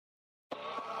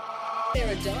There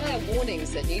are dire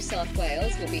warnings that New South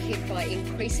Wales will be hit by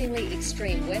increasingly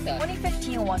extreme weather.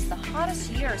 2015 was the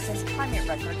hottest year since climate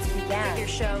records began. Figures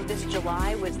show this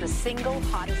July was the single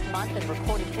hottest month in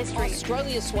recorded history.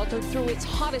 Australia sweltered through its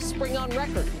hottest spring on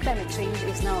record. Climate change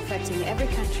is now affecting every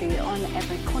country on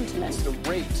every continent. It's the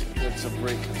rate that's of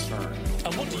great concern.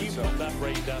 And what do you put that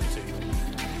rate down to?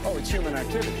 Oh, it's human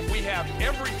activity. We have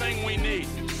everything we need.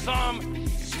 Some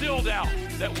still doubt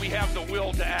that we have the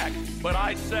will to act, but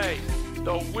I say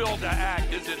the will to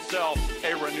act is itself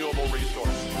a renewable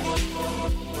resource.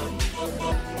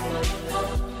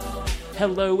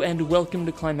 Hello and welcome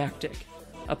to Climactic,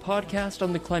 a podcast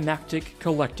on the Climactic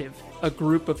Collective, a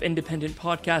group of independent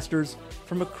podcasters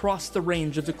from across the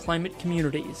range of the climate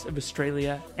communities of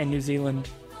Australia and New Zealand.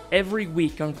 Every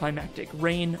week on Climactic,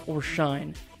 rain or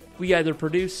shine, we either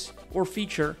produce or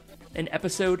feature an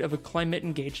episode of a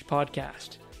climate-engaged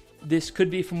podcast. This could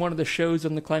be from one of the shows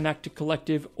on the Climactic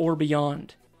Collective or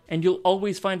beyond, and you'll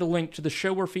always find a link to the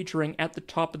show we're featuring at the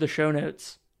top of the show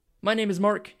notes. My name is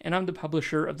Mark, and I'm the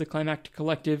publisher of the Climactic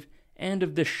Collective and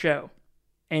of this show.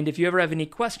 And if you ever have any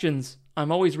questions,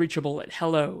 I'm always reachable at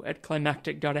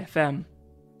hello@climactic.fm.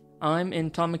 I'm in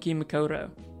Tamaki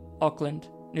Makaurau, Auckland,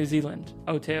 New Zealand,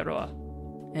 Aotearoa,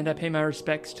 and I pay my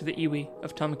respects to the iwi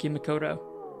of Tamaki Makaurau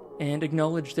and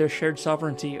acknowledge their shared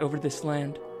sovereignty over this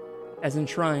land, as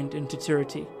enshrined in Te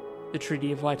Tiriti, the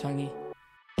Treaty of Waitangi.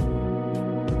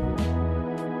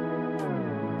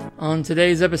 On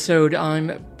today's episode,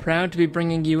 I'm proud to be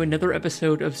bringing you another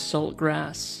episode of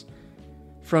Saltgrass.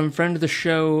 From friend of the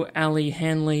show, Ali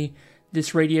Hanley,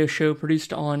 this radio show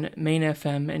produced on Main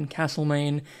FM in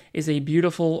Castlemaine is a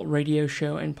beautiful radio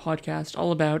show and podcast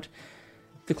all about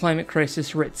the climate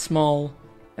crisis writ small,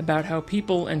 about how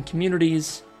people and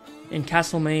communities in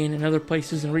Castlemaine and other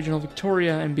places in regional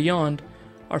Victoria and beyond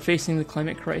are facing the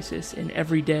climate crisis in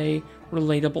everyday,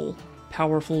 relatable,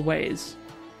 powerful ways.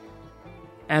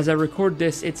 As I record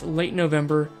this, it's late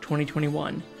November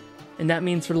 2021, and that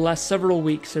means for the last several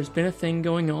weeks there's been a thing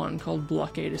going on called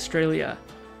Blockade Australia.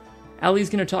 Ali's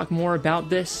going to talk more about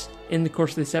this in the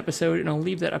course of this episode, and I'll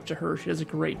leave that up to her. She does a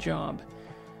great job.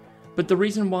 But the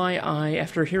reason why I,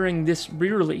 after hearing this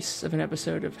re-release of an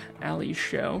episode of Ali's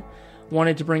show,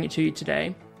 wanted to bring it to you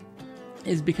today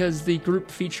is because the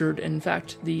group featured, in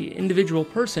fact, the individual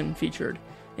person featured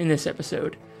in this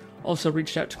episode, also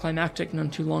reached out to Climactic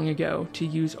not too long ago to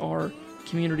use our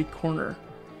Community Corner.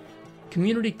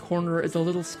 Community Corner is a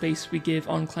little space we give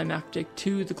on Climactic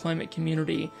to the climate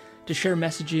community to share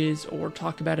messages or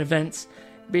talk about events,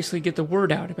 basically get the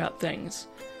word out about things.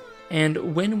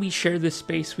 And when we share this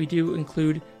space, we do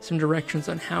include some directions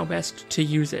on how best to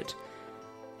use it.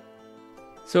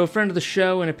 So a friend of the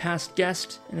show and a past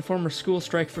guest and a former school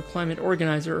strike for climate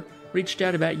organizer reached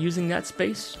out about using that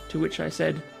space, to which I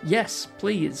said, yes,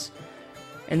 please.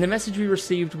 And the message we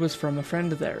received was from a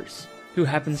friend of theirs, who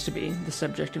happens to be the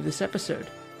subject of this episode.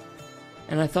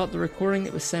 And I thought the recording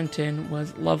that was sent in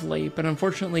was lovely, but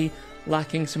unfortunately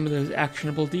lacking some of those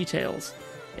actionable details,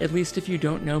 at least if you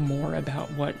don't know more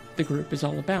about what the group is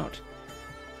all about.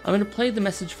 I'm going to play the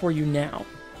message for you now,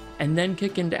 and then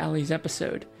kick into Ali's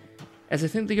episode, as I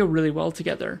think they go really well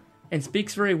together, and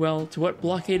speaks very well to what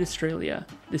Blockade Australia,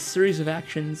 this series of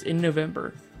actions in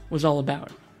November, was all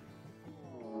about.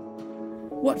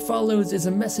 What follows is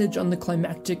a message on the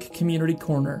Climactic Community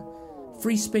Corner,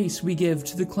 free space we give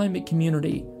to the climate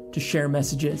community to share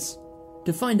messages.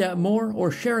 To find out more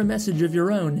or share a message of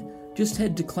your own, just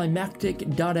head to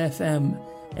climactic.fm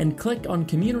and click on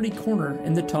Community Corner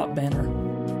in the top banner.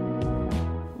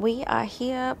 We are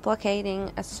here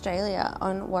blockading Australia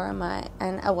on Warramite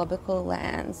and Awabakal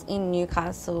lands in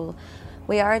Newcastle.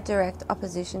 We are a direct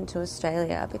opposition to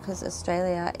Australia because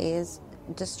Australia is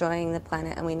destroying the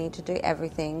planet and we need to do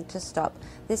everything to stop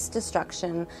this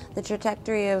destruction. The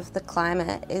trajectory of the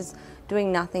climate is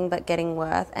doing nothing but getting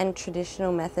worse, and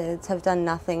traditional methods have done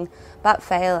nothing but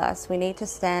fail us. We need to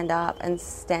stand up and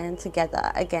stand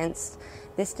together against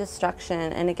this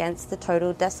destruction and against the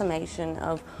total decimation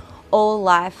of all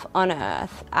life on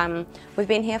Earth. We've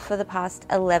been here for the past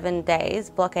 11 days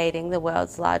blockading the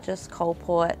world's largest coal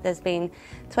port. There's been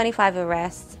 25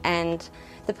 arrests and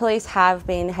the police have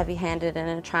been heavy-handed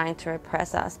and are trying to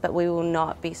repress us, but we will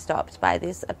not be stopped by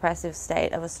this oppressive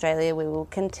state of Australia. We will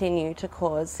continue to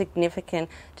cause significant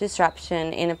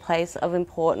disruption in a place of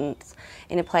importance,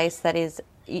 in a place that is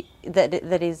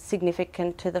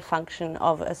significant to the function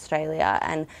of Australia,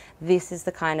 and this is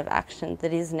the kind of action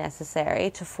that is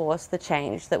necessary to force the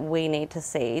change that we need to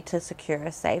see to secure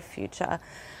a safe future.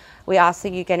 We ask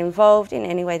that you get involved in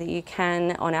any way that you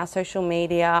can on our social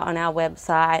media, on our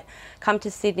website. Come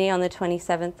to Sydney on the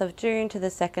 27th of June to the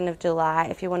 2nd of July.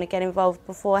 If you want to get involved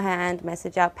beforehand,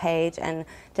 message our page and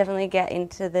definitely get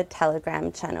into the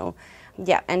Telegram channel.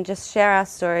 Yeah, and just share our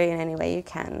story in any way you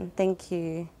can. Thank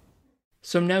you.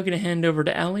 So I'm now going to hand over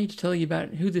to Ali to tell you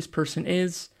about who this person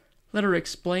is, let her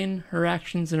explain her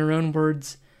actions in her own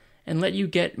words, and let you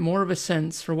get more of a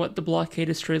sense for what the Blockade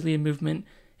Australia movement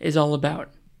is all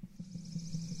about.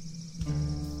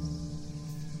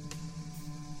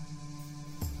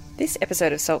 This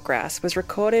episode of Saltgrass was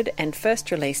recorded and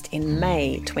first released in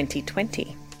May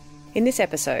 2020. In this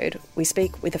episode, we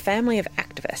speak with a family of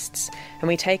activists and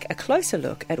we take a closer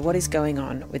look at what is going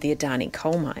on with the Adani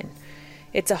coal mine.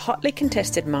 It's a hotly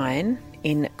contested mine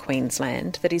in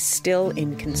Queensland that is still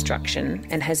in construction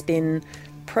and has been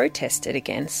protested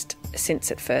against since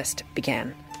it first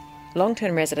began.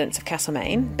 Long-term residents of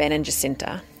Castlemaine, Ben and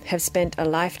Jacinta, have spent a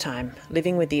lifetime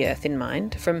living with the earth in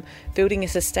mind, from building a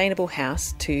sustainable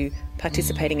house to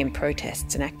participating in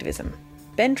protests and activism.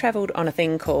 Ben travelled on a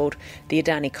thing called the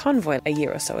Adani Convoy a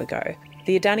year or so ago.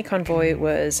 The Adani Convoy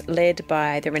was led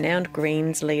by the renowned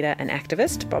Greens leader and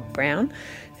activist, Bob Brown,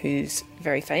 who's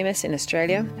very famous in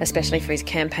Australia, especially for his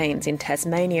campaigns in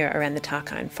Tasmania around the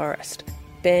Tarkine Forest.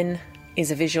 Ben is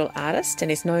a visual artist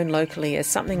and is known locally as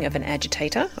something of an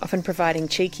agitator, often providing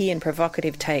cheeky and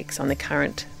provocative takes on the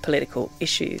current political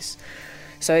issues.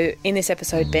 So in this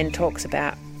episode, Ben talks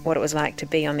about what it was like to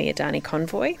be on the Adani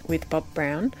Convoy with Bob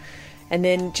Brown. And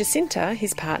then Jacinta,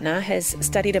 his partner, has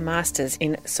studied a master's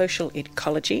in social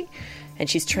ecology, and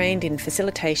she's trained in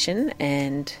facilitation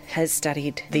and has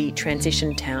studied the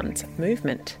Transition Towns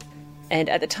movement. And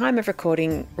at the time of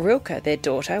recording, Rilke, their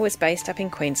daughter, was based up in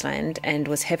Queensland and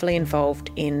was heavily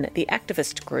involved in the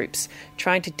activist groups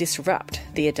trying to disrupt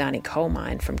the Adani coal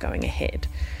mine from going ahead.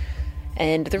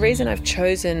 And the reason I've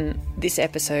chosen this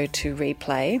episode to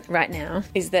replay right now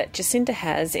is that Jacinta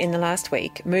has, in the last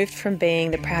week, moved from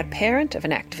being the proud parent of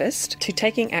an activist to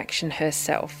taking action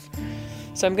herself.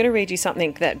 So I'm going to read you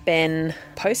something that Ben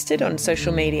posted on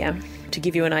social media to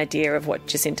give you an idea of what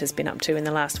Jacinta's been up to in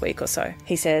the last week or so.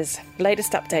 He says,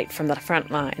 "Latest update from the front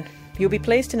line. You'll be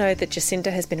pleased to know that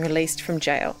Jacinta has been released from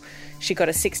jail. She got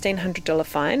a $1,600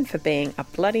 fine for being a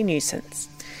bloody nuisance.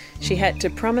 She had to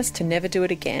promise to never do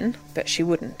it again, but she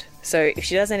wouldn't. So if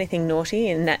she does anything naughty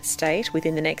in that state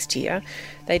within the next year,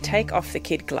 they take off the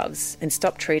kid gloves and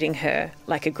stop treating her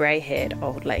like a grey-haired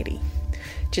old lady."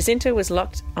 Jacinta was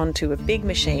locked onto a big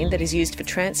machine that is used for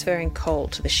transferring coal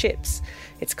to the ships.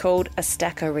 It's called a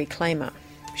stacker reclaimer.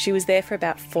 She was there for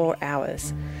about 4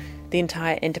 hours. The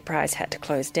entire enterprise had to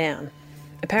close down.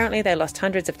 Apparently they lost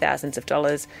hundreds of thousands of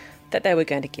dollars that they were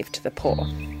going to give to the poor.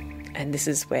 And this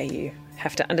is where you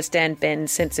have to understand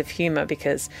Ben's sense of humour,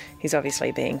 because he's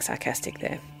obviously being sarcastic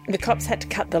there. The cops had to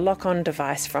cut the lock-on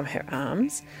device from her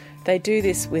arms. They do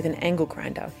this with an angle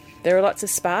grinder. There are lots of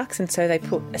sparks, and so they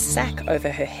put a sack over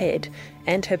her head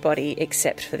and her body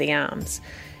except for the arms.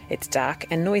 It's dark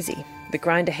and noisy. The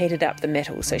grinder heated up the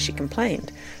metal, so she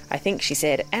complained. I think she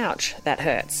said, "Ouch, that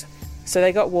hurts." So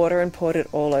they got water and poured it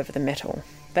all over the metal.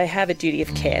 They have a duty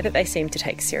of care that they seem to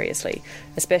take seriously,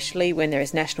 especially when there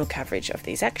is national coverage of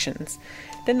these actions.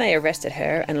 Then they arrested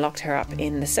her and locked her up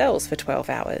in the cells for 12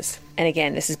 hours. And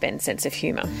again, this is Ben's sense of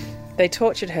humour. They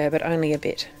tortured her, but only a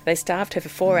bit. They starved her for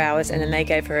 4 hours and then they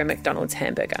gave her a McDonald's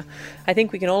hamburger. I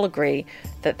think we can all agree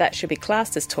that that should be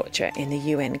classed as torture in the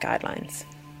UN guidelines.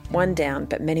 One down,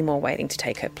 but many more waiting to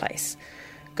take her place.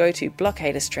 Go to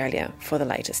Blockade Australia for the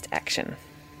latest action.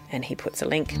 And he puts a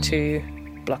link to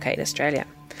Blockade Australia.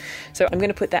 So I'm going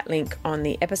to put that link on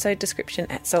the episode description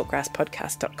at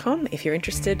saltgrasspodcast.com if you're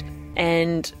interested.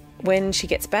 And when she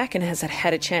gets back and has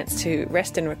had a chance to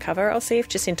rest and recover, I'll see if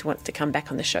Jacinta wants to come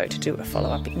back on the show to do a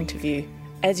follow-up interview.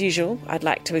 As usual, I'd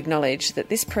like to acknowledge that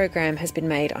this program has been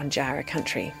made on Jara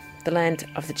country, the land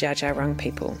of the Dja Dja Wurrung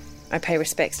people. I pay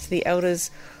respects to the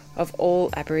elders of all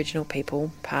Aboriginal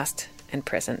people, past and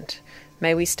present.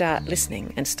 May we start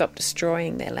listening and stop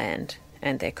destroying their land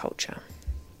and their culture.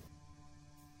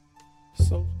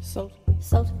 Salt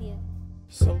of the earth.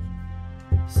 Salt.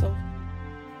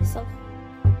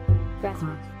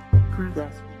 Grassroots.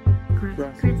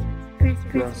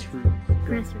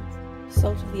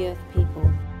 Salt of the earth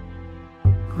people.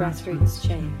 Grassroots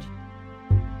change.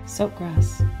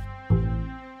 Saltgrass.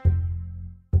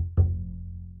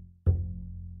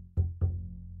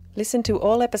 Listen to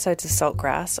all episodes of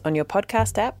Saltgrass on your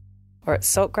podcast app or at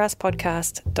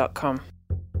saltgrasspodcast.com.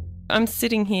 I'm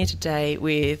sitting here today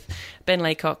with Ben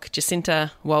Laycock,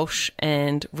 Jacinta Walsh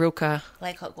and Rilke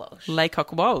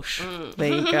Walsh.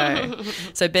 There you go.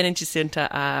 So Ben and Jacinta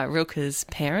are Rilke's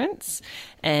parents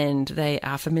and they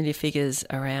are familiar figures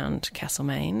around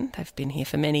Castlemaine. They've been here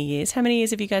for many years. How many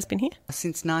years have you guys been here?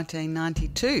 Since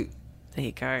 1992. There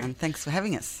you go. And thanks for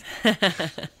having us.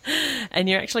 And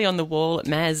you're actually on the wall at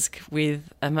MASG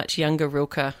with a much younger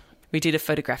Rilke. We did a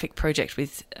photographic project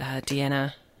with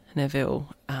Deanna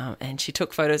Neville, and she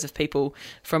took photos of people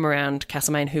from around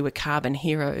Castlemaine who were carbon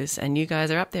heroes, and you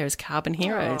guys are up there as carbon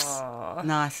heroes. Aww.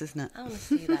 Nice, isn't it? I want to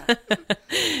see that.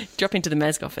 Drop into the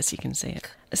MASG office, you can see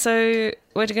it. So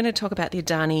we're going to talk about the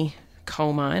Adani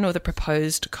coal mine, or the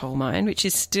proposed coal mine, which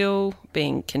is still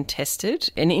being contested.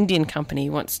 An Indian company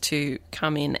wants to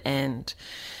come in and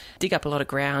dig up a lot of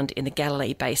ground in the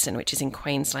Galilee Basin, which is in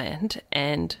Queensland,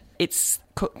 and it's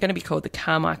going to be called the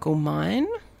Carmichael Mine.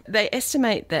 They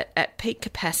estimate that at peak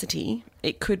capacity,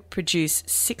 it could produce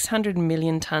 600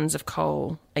 million tonnes of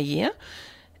coal a year,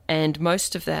 and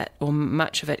most of that, or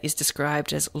much of it, is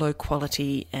described as low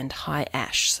quality and high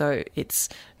ash. So it's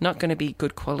not going to be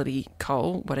good quality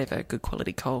coal, whatever good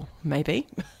quality coal may be.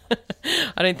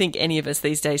 I don't think any of us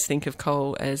these days think of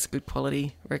coal as good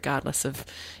quality, regardless of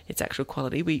its actual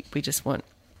quality. We just want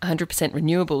 100%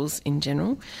 renewables in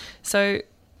general. So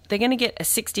they're going to get a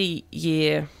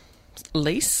 60-year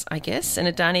lease, I guess, and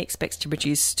Adani expects to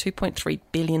produce 2.3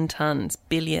 billion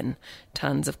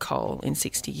tonnes of coal in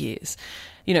 60 years.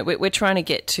 You know, we're trying to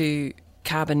get to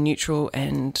carbon neutral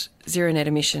and zero net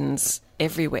emissions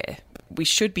everywhere. We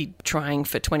should be trying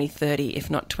for 2030, if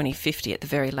not 2050 at the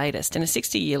very latest. And a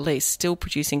 60-year lease still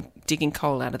digging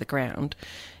coal out of the ground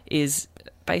is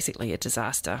basically a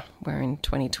disaster. We're in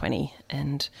 2020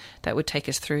 and that would take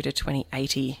us through to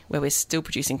 2080 where we're still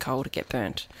producing coal to get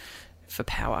burnt for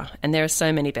power, and there are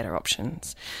so many better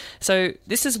options. So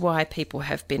this is why people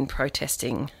have been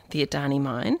protesting the Adani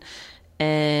mine,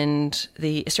 and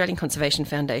the Australian Conservation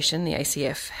Foundation, the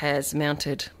ACF, has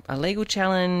mounted a legal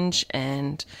challenge,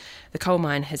 and the coal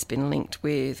mine has been linked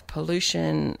with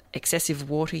pollution, excessive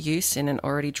water use in an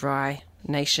already dry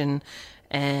nation,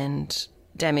 and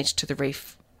damage to the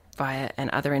reef and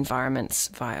other environments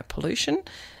via pollution,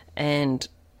 and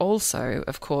also,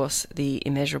 of course, the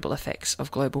immeasurable effects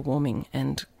of global warming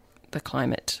and the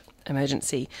climate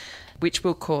emergency, which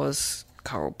will cause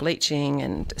coral bleaching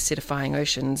and acidifying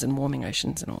oceans and warming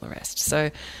oceans and all the rest. So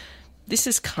this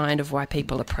is kind of why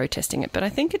people are protesting it. But I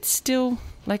think it's still,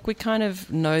 like, we kind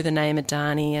of know the name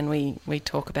Adani and we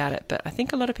talk about it, but I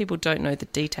think a lot of people don't know the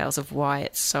details of why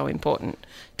it's so important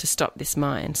to stop this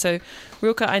mine. So,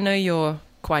 Rilke, I know you're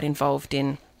quite involved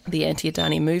in the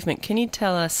anti-Adani movement. Can you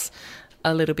tell us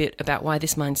a little bit about why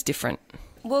this mine's different?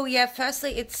 Well, yeah,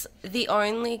 firstly, it's the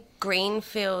only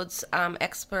greenfields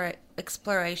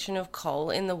exploration of coal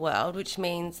in the world, which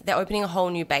means they're opening a whole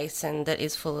new basin that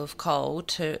is full of coal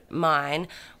to mine,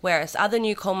 whereas other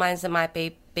new coal mines that might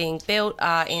be being built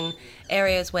are in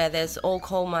areas where there's all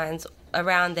coal mines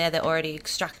around there. They're already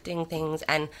extracting things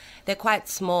and they're quite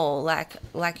small,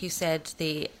 like you said,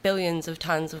 the billions of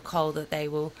tons of coal that they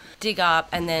will dig up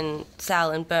and then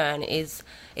sell and burn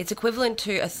it's equivalent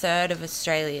to a third of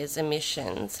Australia's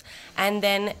emissions. And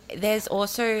then there's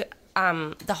also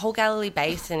the whole Galilee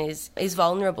Basin is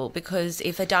vulnerable, because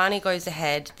if Adani goes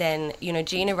ahead, then, you know,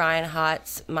 Gina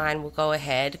Reinhart's mine will go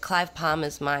ahead, Clive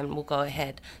Palmer's mine will go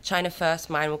ahead, China First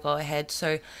mine will go ahead.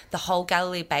 So the whole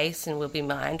Galilee Basin will be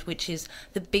mined, which is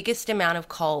the biggest amount of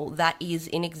coal that is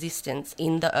in existence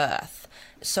in the earth.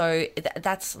 So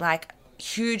that's like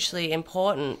hugely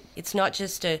important. It's not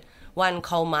just one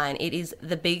coal mine, it is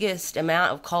the biggest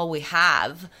amount of coal we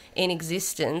have in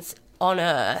existence on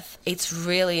Earth. It's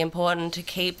really important to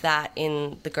keep that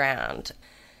in the ground.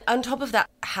 On top of that,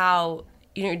 how,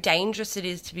 you know, dangerous it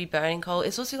is to be burning coal.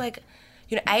 It's also like,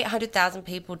 you know, 800,000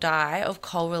 people die of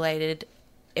coal-related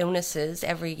illnesses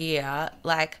every year.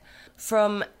 Like,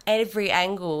 from every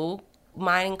angle,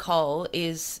 mining coal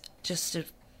is just a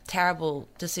terrible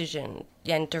decision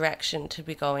and direction to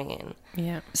be going in.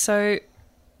 Yeah. So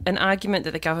an argument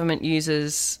that the government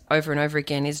uses over and over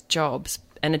again is jobs.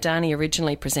 And Adani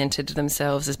originally presented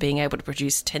themselves as being able to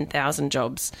produce 10,000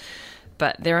 jobs,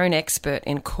 but their own expert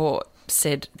in court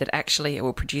said that actually it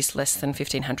will produce less than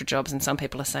 1,500 jobs, and some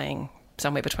people are saying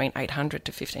somewhere between 800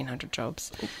 to 1,500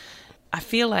 jobs. I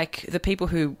feel like the people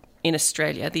who, in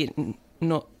Australia, the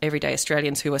not everyday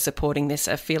Australians who are supporting this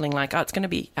are feeling like, oh, it's going to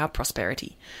be our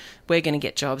prosperity. We're going to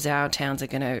get jobs. Our towns are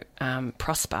going to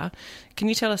prosper. Can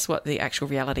you tell us what the actual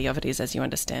reality of it is as you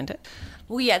understand it?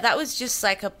 Well, yeah, that was just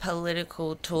like a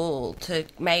political tool to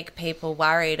make people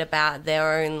worried about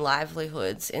their own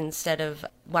livelihoods instead of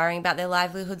worrying about their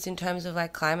livelihoods in terms of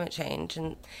like climate change.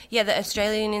 And yeah, the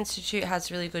Australian Institute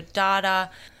has really good data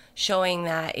showing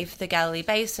that if the Galilee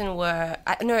Basin were,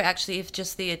 if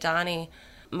just the Adani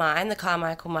mine, the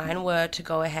Carmichael mine, were to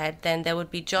go ahead, then there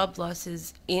would be job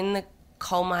losses in the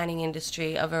coal mining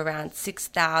industry of around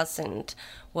 6,000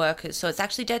 workers. So it's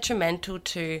actually detrimental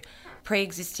to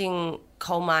pre-existing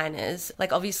coal miners.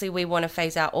 Like, obviously we want to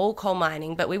phase out all coal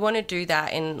mining, but we want to do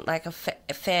that in like a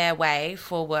fair way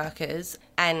for workers.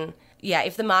 And yeah,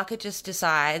 if the market just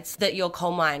decides that your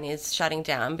coal mine is shutting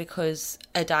down because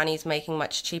Adani's making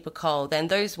much cheaper coal, then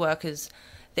those workers,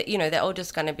 that, you know, they're all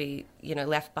just going to be, you know,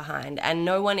 left behind, and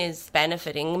no one is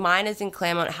benefiting. Miners in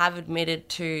Claremont have admitted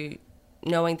to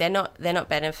knowing they're not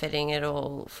benefiting at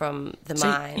all from the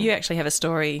mine. You actually have a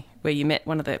story where you met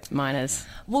one of the miners.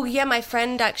 Well, yeah, my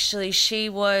friend actually, she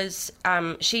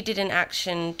did an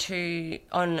action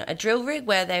on a drill rig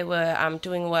where they were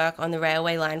doing work on the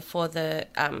railway line for the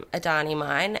Adani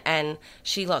mine, and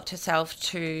she locked herself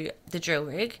to the drill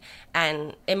rig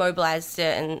and immobilised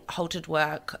it and halted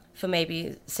work for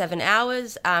maybe 7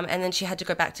 hours, and then she had to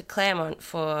go back to Claremont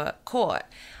for court.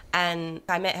 And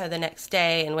I met her the next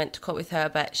day and went to court with her,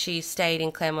 but she stayed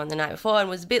in Claremont the night before and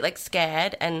was a bit like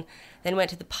scared, and then went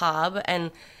to the pub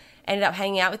and ended up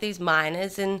hanging out with these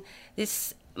miners. And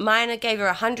this miner gave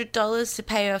her $100 to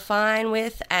pay her fine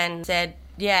with and said,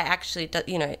 yeah, actually,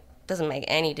 you know, it doesn't make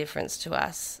any difference to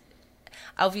us.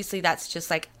 Obviously, that's just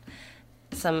like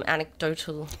some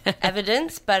anecdotal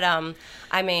evidence, but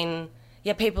I mean,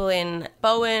 yeah, people in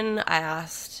Bowen, I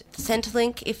asked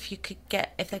Centrelink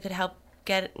if they could help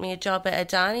get me a job at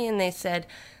Adani, and they said,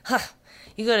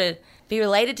 you got to be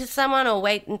related to someone or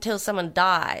wait until someone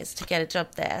dies to get a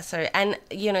job there. So, and,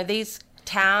 you know, these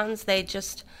towns, they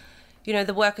just, you know,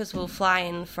 the workers will fly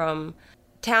in from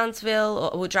Townsville,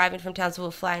 or will drive in from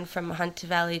Townsville, fly in from Hunter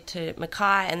Valley to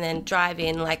Mackay, and then drive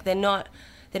in. Like, they're not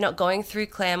going through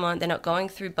Claremont, they're not going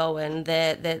through Bowen.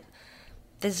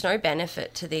 There's no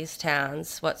benefit to these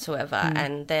towns whatsoever,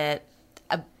 and they're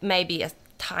maybe a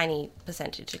tiny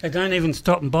percentage. They don't even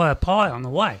stop and buy a pie on the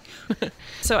way.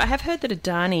 So I have heard that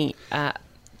Adani are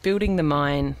building the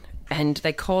mine, and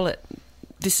they call it,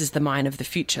 this is the mine of the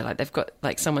future. Like, they've got,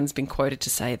 like, someone's been quoted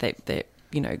to say they're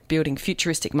you know, building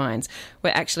futuristic mines,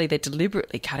 where actually they're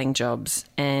deliberately cutting jobs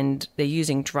and they're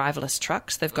using driverless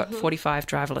trucks. They've got 45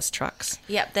 driverless trucks.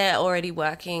 Yep, they're already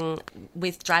working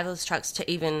with driverless trucks to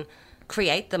even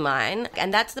create the mine,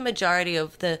 and that's the majority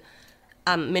of the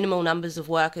minimal numbers of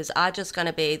workers are just going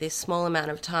to be this small amount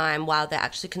of time while they're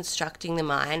actually constructing the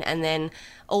mine, and then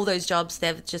all those jobs,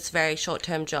 they're just very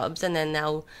short-term jobs, and then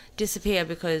they'll disappear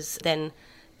because then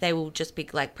they will just be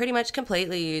like pretty much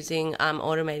completely using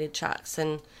automated trucks.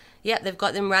 And yeah, they've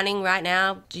got them running right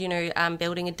now, you know,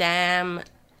 building a dam.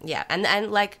 Yeah,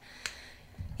 and like,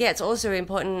 yeah, it's also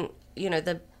important, you know,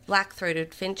 the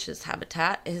black-throated finch's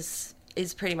habitat is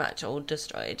pretty much all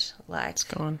destroyed. Like, it's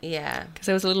gone. Yeah. Because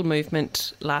there was a little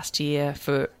movement last year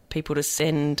for people to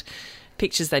send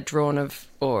pictures they'd drawn of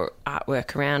or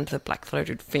artwork around the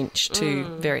black-throated finch to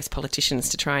various politicians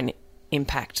to try and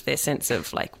impact their sense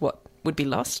of, like, what would be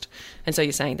lost. And so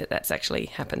you're saying that that's actually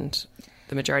happened.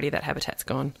 The majority of that habitat's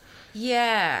gone.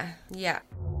 Yeah.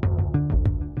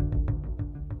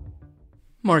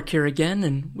 Mark here again,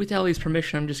 and with Ali's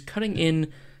permission, I'm just cutting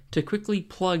in to quickly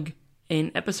plug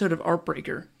an episode of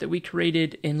Artbreaker that we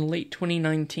created in late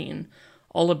 2019,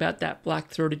 all about that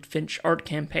black-throated finch art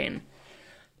campaign.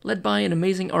 Led by an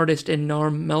amazing artist in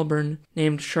Narm, Melbourne,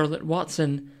 named Charlotte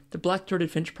Watson, the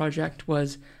Black-Throated Finch project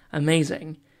was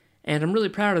amazing, and I'm really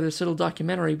proud of this little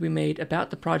documentary we made about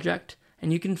the project,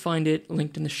 and you can find it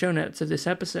linked in the show notes of this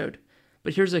episode.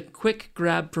 But here's a quick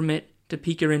grab from it to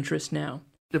pique your interest now.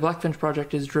 The Blackfinch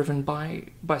Project is driven by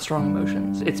strong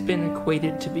emotions. It's been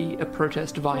equated to be a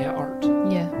protest via art.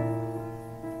 Yeah.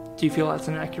 Do you feel that's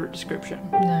an accurate description?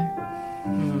 No.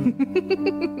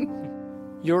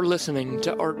 You're listening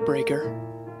to Artbreaker.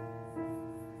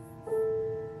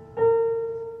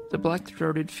 The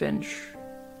black-throated finch.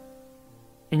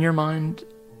 In your mind,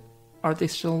 are they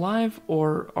still alive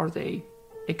or are they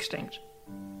extinct?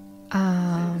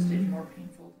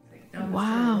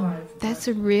 Wow, that's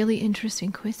a really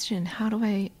interesting question.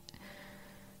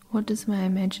 What does my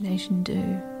imagination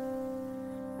do?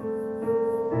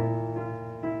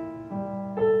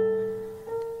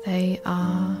 They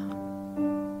are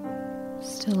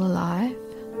still alive.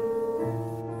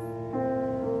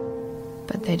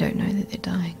 but they don't know that they're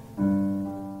dying.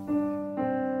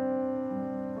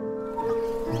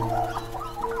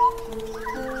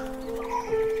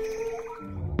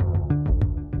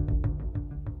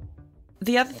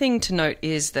 The other thing to note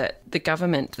is that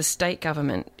the state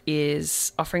government,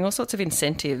 is offering all sorts of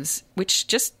incentives, which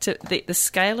the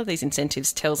scale of these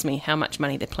incentives tells me how much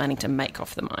money they're planning to make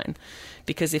off the mine.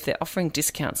 Because if they're offering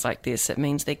discounts like this, it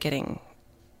means they're getting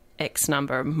X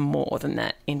number more than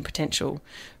that in potential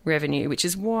revenue, which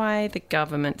is why the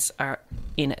governments are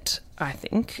in it, I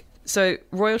think. So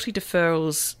royalty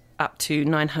deferrals up to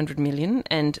 900 million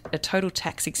and a total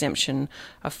tax exemption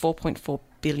of 4.4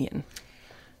 billion.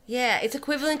 Yeah, it's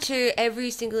equivalent to every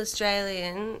single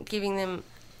Australian giving them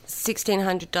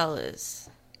 $1,600.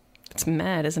 It's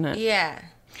mad, isn't it? Yeah.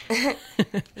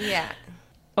 Yeah.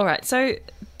 All right, so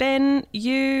Ben,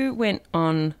 you went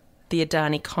on the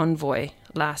Adani convoy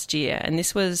last year, and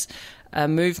this was a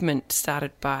movement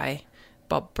started by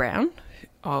Bob Brown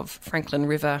of Franklin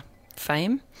River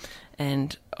fame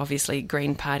and obviously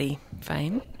Green Party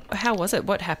fame. How was it?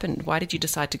 What happened? Why did you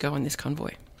decide to go on this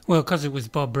convoy? Well, because it was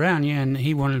Bob Brown, yeah, and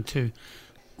he wanted to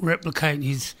replicate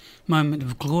his moment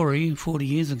of glory 40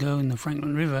 years ago in the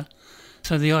Franklin River.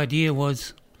 So the idea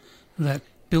was that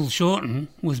Bill Shorten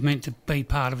was meant to be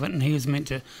part of it, and he was meant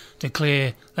to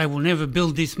declare, they will never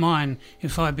build this mine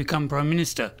if I become Prime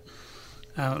Minister,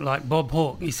 like Bob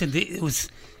Hawke. He said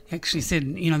actually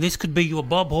said, this could be your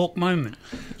Bob Hawke moment.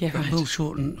 Yeah, right. But Bill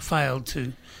Shorten failed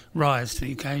to rise to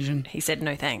the occasion. He said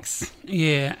no thanks.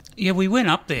 Yeah, we went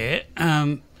up there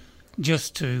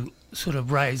just to sort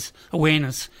of raise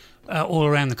awareness all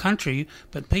around the country,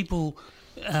 but people,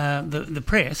 the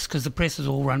press, because the press is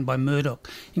all run by Murdoch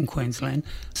in Queensland,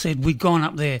 said we'd gone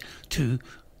up there to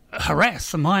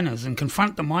harass the miners and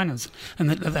confront the miners, and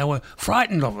that they were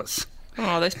frightened of us.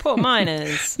 Oh, those poor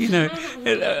miners.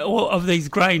 Of these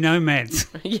grey nomads.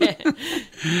 Yeah.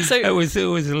 So it was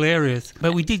hilarious.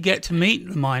 But we did get to meet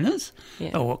the miners,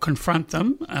 or confront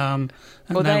them.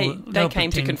 They came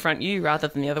to confront you rather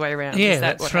than the other way around. Yeah, Is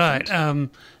that that's what right. happened?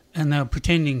 And they were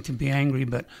pretending to be angry,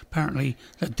 but apparently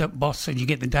the boss said you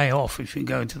get the day off if you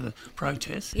go to the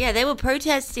protest. Yeah, they were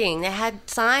protesting. They had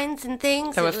signs and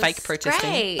things. They were fake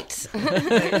protesting. Great.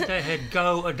 They had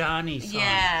Go Adani signs.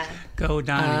 Yeah. Go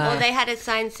Adani. Or they had a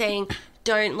sign saying,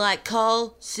 don't like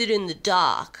coal, sit in the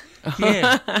dark.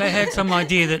 Yeah, they had some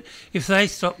idea that if they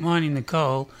stopped mining the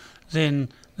coal, then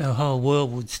the whole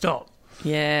world would stop.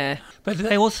 Yeah. But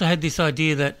they also had this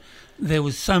idea that there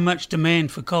was so much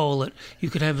demand for coal that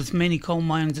you could have as many coal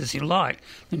mines as you like.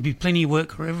 There'd be plenty of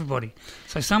work for everybody.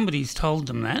 So somebody's told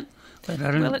them that, but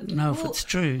I don't know if it's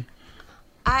true.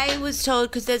 I was told,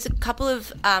 because there's a couple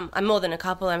of, more than a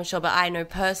couple, I'm sure, but I know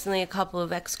personally a couple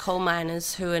of ex-coal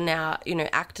miners who are now,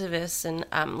 activists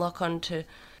and lock on to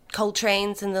coal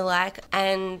trains and the like.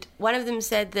 And one of them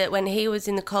said that when he was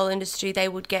in the coal industry, they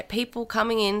would get people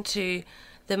coming into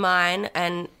the mine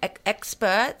and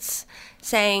experts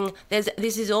saying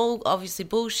this is all obviously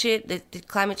bullshit, the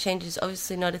climate change is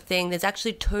obviously not a thing, there's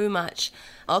actually too much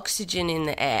oxygen in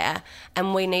the air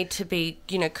and we need to be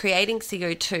creating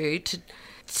CO2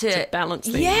 to balance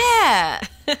things. Yeah.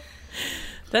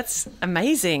 That's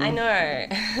amazing. I know.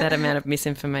 That amount of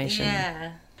misinformation.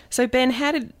 Yeah. So Ben,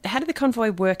 how did the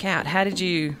convoy work out? How did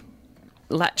you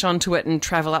latch onto it and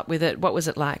travel up with it? What was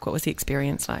it like? What was the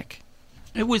experience like?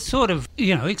 It was sort of,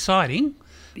 exciting.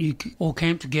 You all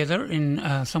camped together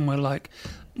in somewhere like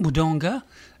Wodonga,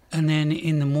 and then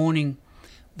in the morning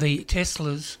the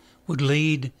Teslas would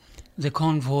lead the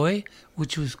convoy,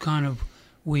 which was kind of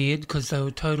weird because they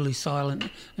were totally silent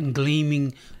and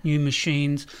gleaming new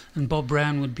machines, and Bob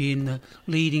Brown would be in the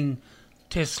leading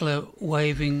Tesla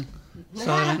waving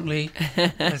silently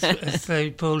as they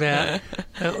pulled out.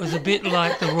 It was a bit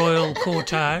like the royal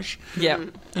cortege.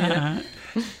 Yeah.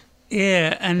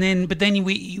 Yeah, but then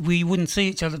we wouldn't see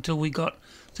each other till we got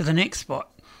to the next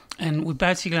spot, and we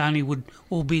basically only would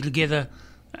all be together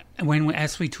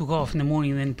as we took off in the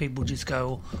morning, and then people just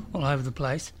go all over the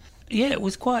place. Yeah, it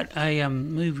was quite a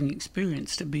moving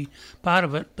experience to be part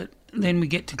of it, but then we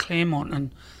get to Claremont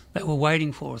and they were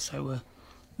waiting for us.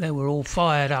 They were all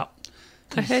fired up.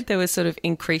 I heard there was sort of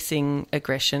increasing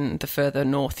aggression the further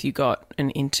north you got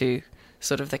and into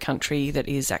sort of the country that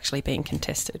is actually being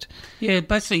contested. Yeah,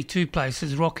 basically two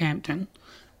places, Rockhampton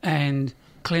and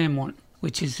Claremont,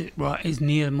 which is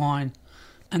near mine.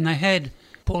 And they had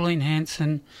Pauline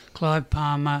Hanson, Clive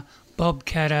Palmer, Bob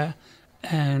Catter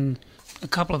and a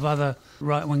couple of other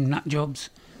right-wing nut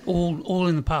jobs all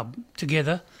in the pub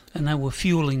together, and they were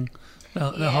fueling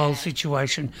the whole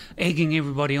situation, egging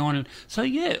everybody on. And so,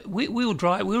 we were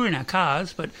dry. We were in our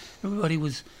cars, but everybody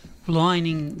was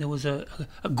lining. There was a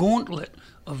gauntlet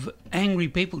of angry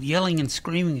people yelling and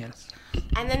screaming at us.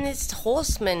 And then this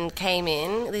horseman came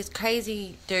in, this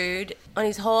crazy dude on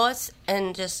his horse,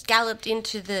 and just galloped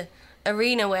into the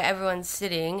arena where everyone's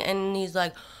sitting, and he's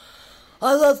like,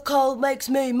 "I love coal, makes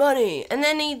me money." And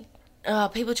then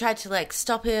people tried to like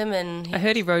stop him, and I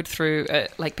heard he rode through.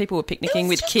 People were picnicking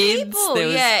with kids.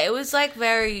 It was like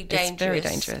very dangerous. It's very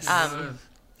dangerous.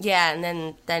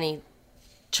 And then he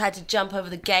tried to jump over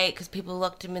the gate because people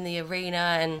locked him in the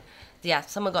arena, and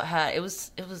someone got hurt. It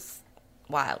was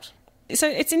wild. So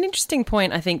it's an interesting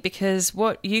point, I think, because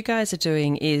what you guys are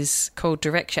doing is called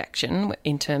direct action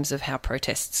in terms of how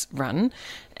protests run,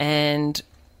 and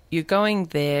you're going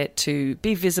there to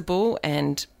be visible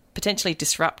and potentially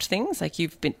disrupt things. Like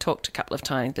you've been talked a couple of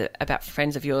times about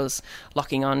friends of yours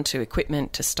locking on to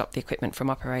equipment to stop the equipment from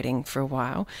operating for a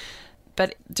while.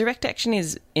 But direct action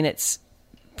is, in its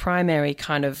primary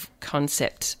kind of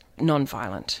concept,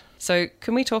 non-violent. So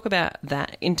can we talk about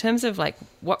that in terms of like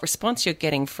what response you're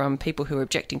getting from people who are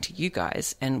objecting to you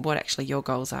guys and what actually your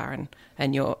goals are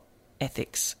and your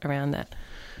ethics around that?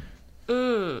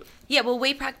 Yeah, well,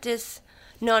 we practice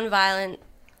non-violent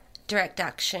direct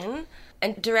action.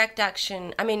 And direct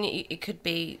action, I mean, it could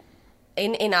be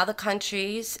in other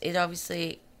countries, it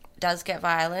obviously does get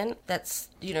violent. That's,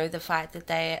 the fight that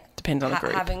they're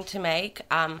having to make.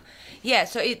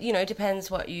 So it, depends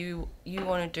what you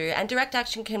want to do. And direct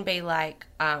action can be like,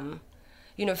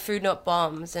 food not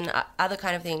bombs and other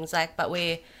kind of things. But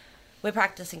we're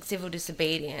practicing civil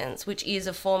disobedience, which is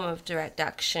a form of direct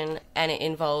action, and it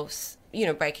involves,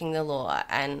 breaking the law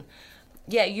and,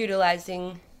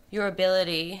 utilising your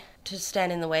ability to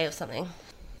stand in the way of something.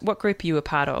 What group are you a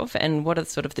part of, and what are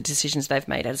sort of the decisions they've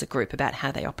made as a group about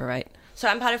how they operate? So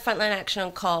I'm part of Frontline Action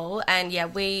on Coal, and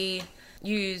we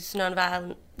use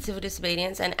non-violent civil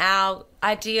disobedience, and our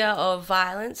idea of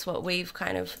violence, what we've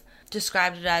kind of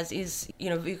described it as, is,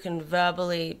 you can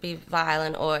verbally be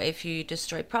violent, or if you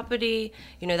destroy property,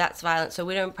 that's violent. So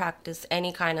we don't practice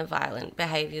any kind of violent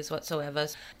behaviours whatsoever.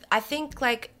 I think,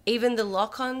 even the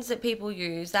lock-ons that people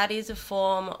use, that is a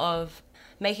form of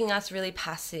making us really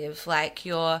passive. Like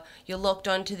you're locked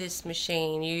onto this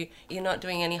machine. You're not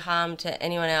doing any harm to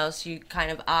anyone else. You kind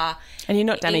of are. And you're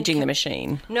not damaging the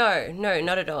machine. No,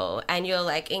 not at all. And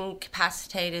you're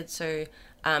incapacitated, so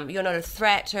you're not a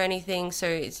threat or anything. So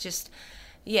it's just,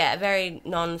 very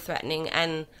non-threatening.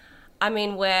 And I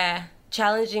mean, we're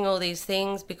challenging all these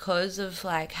things because of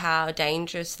how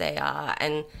dangerous they are,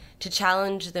 and to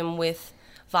challenge them with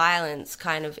violence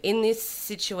kind of in this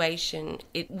situation,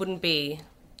 it wouldn't be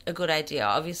a good idea.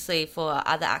 Obviously, for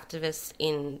other activists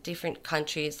in different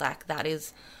countries, that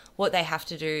is what they have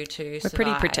to do to survive. We're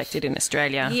pretty protected in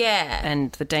Australia. Yeah.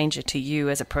 And the danger to you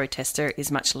as a protester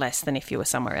is much less than if you were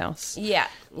somewhere else. Yeah.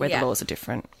 Where the laws are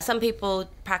different. Some people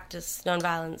practice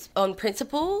non-violence on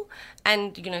principle,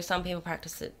 and, some people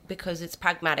practice it because it's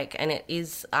pragmatic and it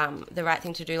is the right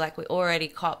thing to do. We already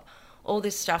cop all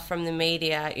this stuff from the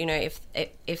media,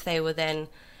 if they were then,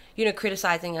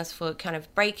 criticising us for kind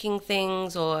of breaking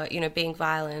things or, being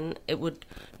violent, it would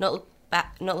not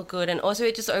look good. And also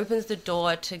it just opens the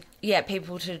door to,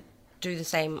 people to do the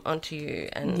same onto you.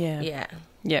 And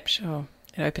Yep, sure.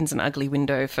 It opens an ugly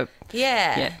window for...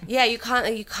 Yeah, you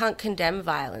can't condemn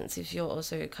violence if you're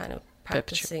also kind of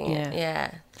practicing it.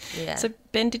 Yeah. So,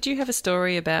 Ben, did you have a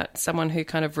story about someone who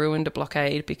kind of ruined a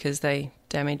blockade because they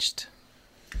damaged...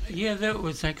 Yeah, that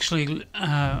was actually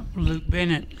Luke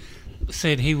Bennett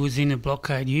said he was in a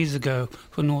blockade years ago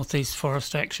for Northeast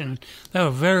Forest Action. They were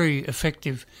very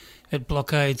effective at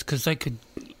blockades because they could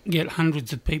get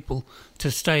hundreds of people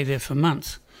to stay there for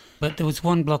months. But there was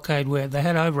one blockade where they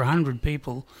had over 100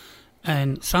 people,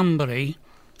 and somebody,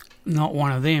 not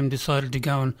one of them, decided to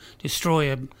go and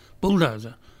destroy a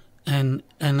bulldozer. And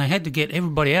they had to get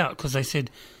everybody out because they said,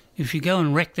 if you go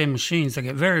and wreck their machines, they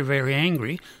get very, very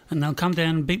angry and they'll come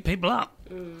down and beat people up.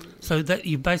 So that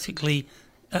you basically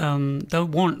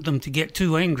don't want them to get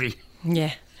too angry.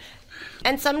 Yeah.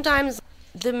 And sometimes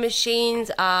the machines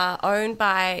are owned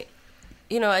by,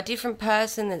 a different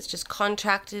person that's just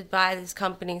contracted by this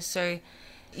company. So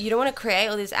you don't want to create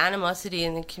all this animosity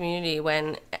in the community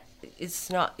when it's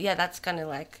not, that's going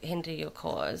to hinder your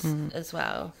cause as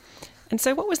well. And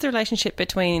so what was the relationship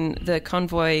between the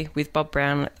convoy with Bob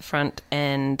Brown at the front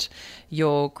and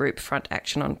your group, Front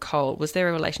Action on Coal? Was there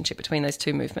a relationship between those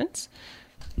two movements?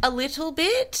 A little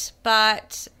bit,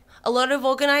 but a lot of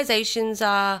organisations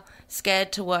are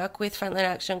scared to work with Frontline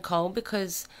Action on Coal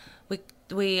because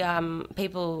we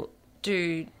people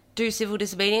do do civil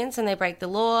disobedience and they break the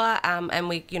law, and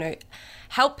we,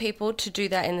 help people to do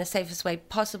that in the safest way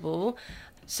possible.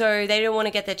 So they don't want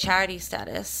to get their charity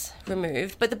status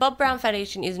removed. But the Bob Brown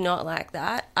Foundation is not like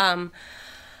that.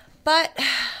 But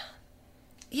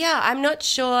yeah, I'm not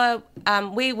sure.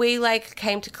 We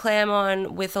came to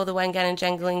Claremont with all the Wangan and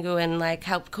Jangalingu and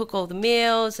helped cook all the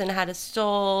meals and had a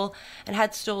stall and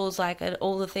had stalls at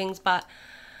all the things. But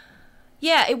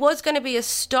yeah, it was going to be a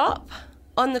stop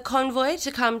on the convoy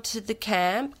to come to the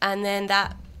camp, and then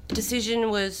that decision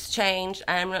was changed.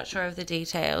 I'm not sure of the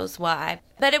details why,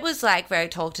 but it was very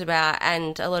talked about,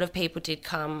 and a lot of people did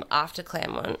come after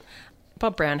Claremont.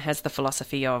 Bob Brown has the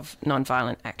philosophy of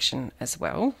non-violent action as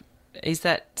well. Is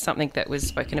that something that was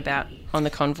spoken about on the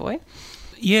convoy?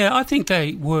 Yeah, I think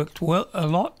they worked a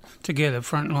lot together,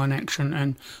 Frontline Action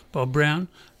and Bob Brown.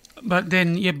 But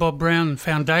then, Bob Brown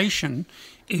Foundation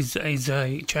is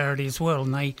a charity as well,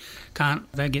 and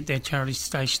they get their charity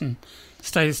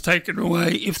status taken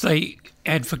away if they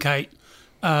advocate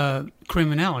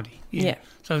criminality. Yeah.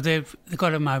 So they've got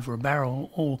them over a barrel,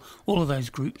 all of those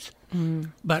groups.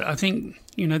 But I think,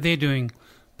 they're doing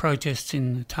protests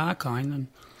in the Tarkine, and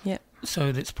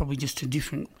so that's probably just a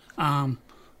different arm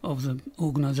of the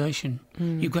organisation.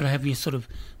 You've got to have your sort of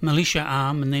militia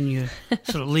arm and then your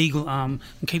sort of legal arm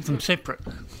and keep them separate.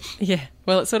 Yeah,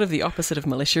 well, it's sort of the opposite of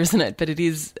militia, isn't it? But it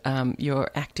is your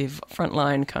active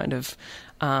frontline kind of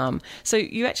arm. So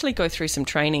you actually go through some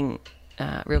training,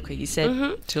 Rilke, you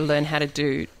said, to learn how to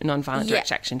do non-violent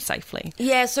direct action safely.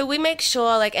 Yeah, so we make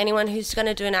sure anyone who's going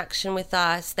to do an action with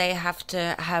us, they have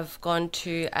to have gone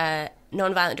to a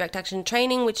non-violent direct action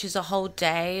training, which is a whole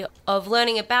day of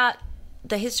learning about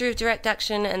the history of direct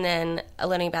action, and then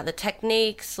learning about the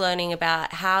techniques, learning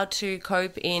about how to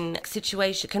cope in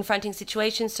confronting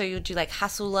situations. So you'll do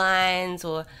hassle lines,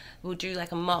 or we'll do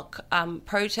a mock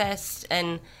protest,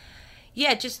 and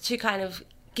just to kind of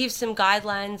give some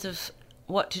guidelines of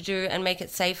what to do and make it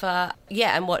safer,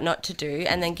 and what not to do,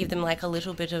 and then give them a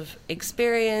little bit of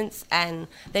experience. And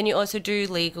then you also do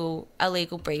a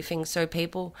legal briefing so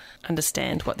people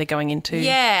understand what they're going into.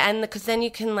 Yeah, and because then you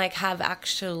can have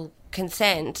actual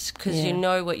consent, because you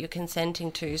know what you're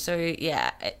consenting to. So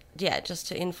just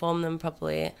to inform them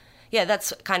properly. Yeah,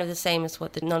 that's kind of the same as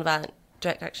what the non-violent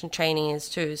direct action training is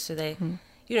too. So they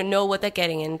know what they're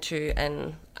getting into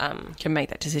and can make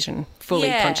that decision fully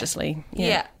consciously.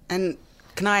 Yeah. And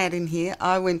can I add in here?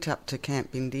 I went up to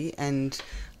Camp Bindi, and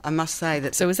I must say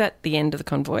that... So was that the end of the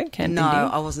convoy, Camp Bindi? No,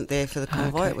 I wasn't there for the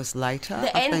convoy. It was later.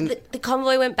 The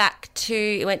convoy went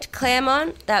to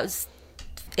Claremont. That was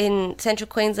in central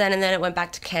Queensland, and then it went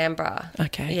back to Canberra.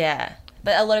 Okay. Yeah.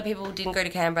 But a lot of people didn't go to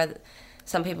Canberra.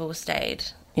 Some people stayed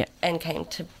and came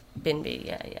to Bindi,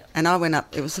 yeah. And I went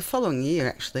up, it was the following year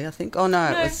actually, I think. Oh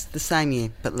no, it was the same year,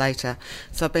 but later.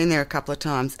 So I've been there a couple of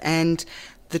times, and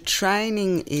the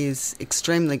training is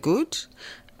extremely good,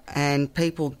 and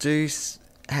people do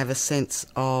have a sense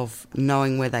of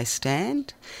knowing where they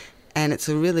stand, and it's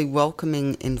a really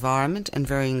welcoming environment and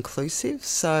very inclusive.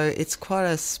 So it's quite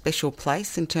a special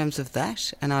place in terms of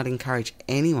that, and I'd encourage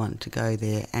anyone to go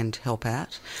there and help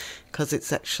out, because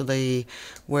it's actually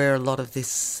where a lot of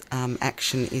this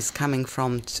action is coming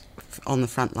from on the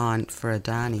front line for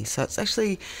Adani. So it's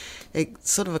actually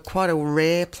quite a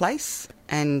rare place,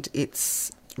 and it's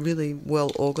really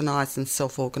well organised and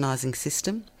self-organising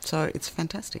system. So it's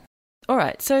fantastic. All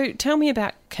right, so tell me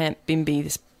about Camp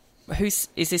Bimby.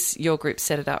 Is this your group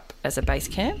set it up as a base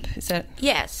camp? Is that?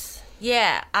 Yes.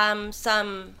 Yeah.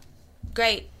 Some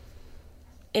great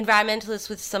environmentalists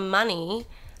with some money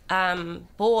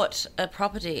bought a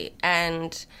property,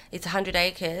 and it's 100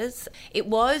 acres. It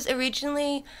was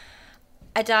originally,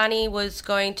 Adani was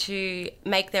going to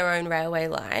make their own railway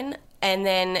line, and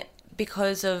then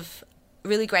because of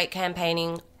really great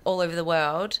campaigning all over the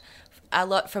world, a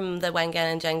lot from the Wangan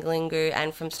and Jangalingu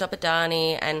and from Stop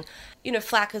Adani and,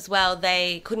 FLAC as well,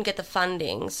 they couldn't get the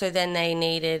funding, so then they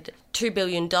needed $2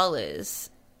 billion.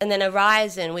 And then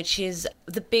Horizon, which is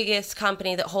the biggest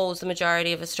company that hauls the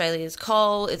majority of Australia's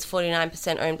coal, it's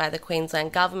 49% owned by the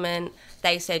Queensland government.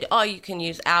 They said, you can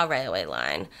use our railway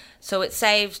line. So it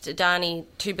saved Adani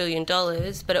 $2 billion,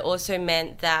 but it also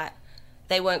meant that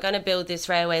they weren't going to build this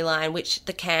railway line, which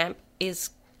the camp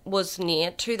was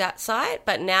near to that site.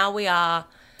 But now we are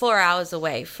 4 hours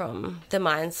away from the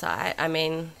mine site. I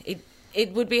mean,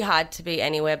 it would be hard to be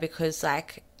anywhere, because,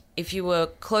 if you were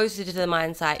closer to the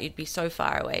mine site, you'd be so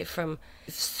far away from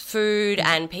food,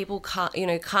 and people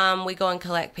come. We go and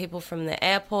collect people from the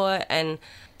airport, and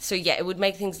so it would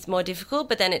make things more difficult.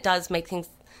 But then it does make things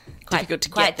quite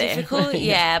difficult.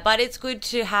 Yeah, but it's good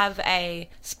to have a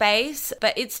space.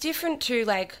 But it's different to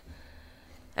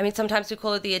I mean, sometimes we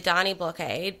call it the Adani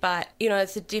blockade, but, you know,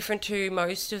 it's different to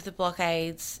most of the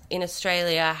blockades in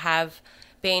Australia have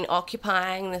been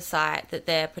occupying the site that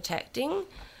they're protecting.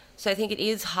 So I think it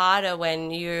is harder when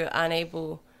you're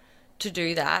unable to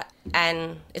do that,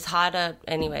 and it's harder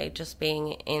anyway just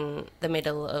being in the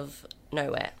middle of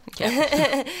nowhere.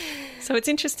 Yeah. So it's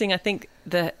interesting. I think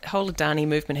the whole Adani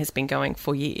movement has been going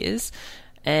for years,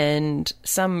 and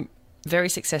some very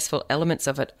successful elements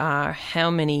of it are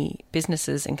how many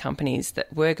businesses and companies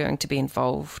that were going to be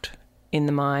involved in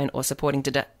the mine or supporting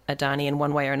Adani in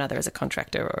one way or another as a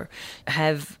contractor or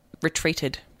have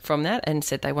retreated from that and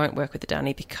said they won't work with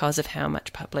Adani because of how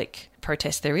much public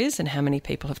protest there is and how many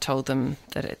people have told them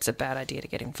that it's a bad idea to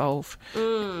get involved.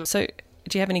 So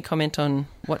do you have any comment on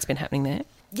what's been happening there?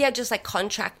 Yeah, just like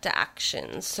contractor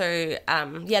actions. So,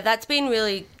 that's been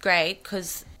really great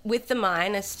because with the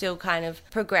mine are still kind of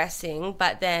progressing,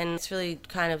 but then it's really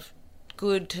kind of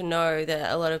good to know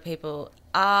that a lot of people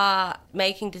are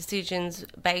making decisions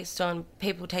based on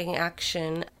people taking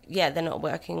action. Yeah, they're not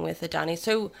working with Adani.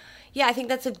 So, yeah, I think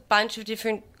that's a bunch of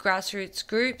different grassroots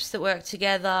groups that work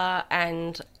together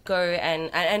and go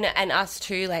and us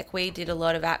too. Like, we did a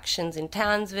lot of actions in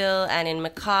Townsville and in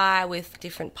Mackay with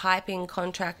different piping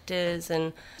contractors,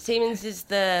 and Siemens is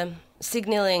the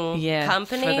signalling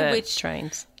company, for the which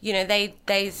trains. You know,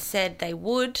 they said they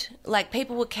would. Like,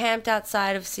 people were camped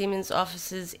outside of Siemens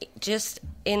offices just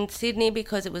in Sydney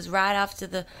because it was right after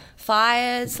the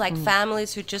fires, like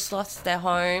families who just lost their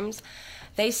homes.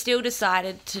 They still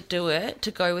decided to do it,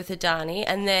 to go with Adani,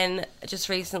 and then just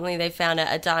recently they found out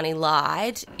Adani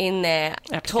lied in their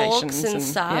talks and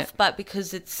stuff, but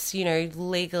because it's, you know,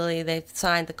 legally they've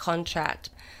signed the contract.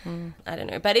 I don't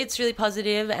know, but it's really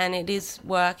positive and it is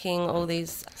working, all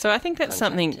these. So I think that's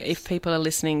something, if people are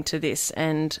listening to this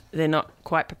and they're not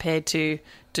quite prepared to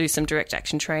do some direct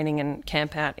action training and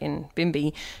camp out in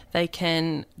Bimby, they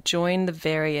can join the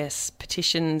various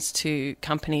petitions to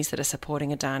companies that are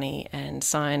supporting Adani and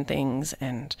sign things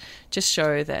and just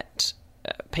show that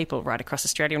people right across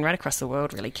Australia and right across the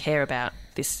world really care about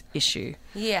this issue.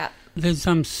 Yeah. There's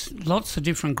lots of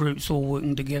different groups all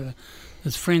working together.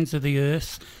 There's Friends of the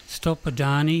Earth, Stop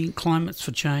Adani, Climates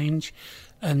for Change,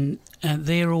 and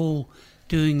they're all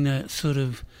doing the sort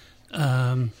of,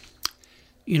 following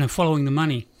the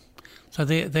money. So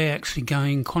they're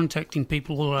actually contacting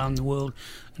people all around the world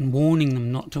and warning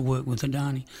them not to work with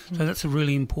Adani. So that's a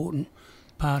really important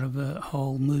part of the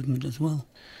whole movement as well.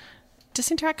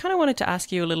 Jacinta, I kind of wanted to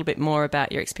ask you a little bit more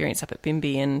about your experience up at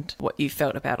Bimby and what you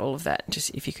felt about all of that, just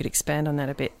if you could expand on that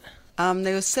a bit.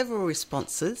 There were several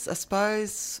responses. I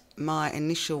suppose my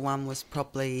initial one was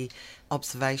probably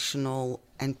observational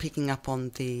and picking up on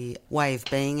the way of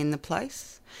being in the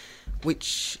place,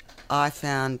 which I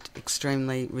found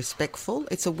extremely respectful.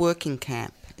 It's a working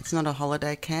camp. It's not a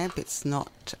holiday camp. It's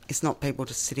not people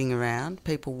just sitting around.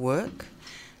 People work.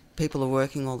 People are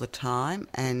working all the time,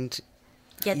 and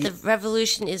yet the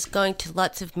revolution is going to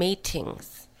lots of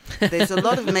meetings. There's a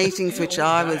lot of meetings which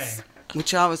I was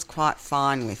quite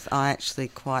fine with. I actually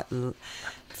quite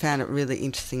found it really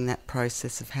interesting, that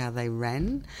process of how they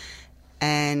ran.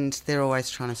 And they're always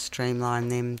trying to streamline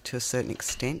them to a certain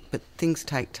extent, but things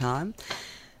take time.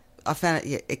 I found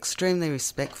it extremely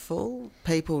respectful.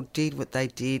 People did what they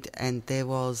did, and there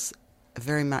was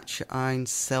very much your own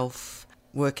self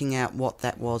working out what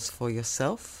that was for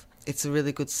yourself. It's a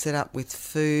really good setup with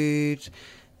food.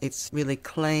 It's really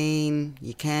clean,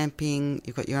 you're camping,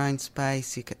 you've got your own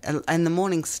space, and the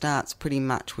morning starts pretty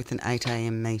much with an 8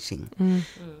 a.m. meeting,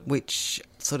 which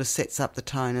sort of sets up the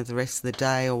tone of the rest of the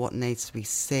day, or what needs to be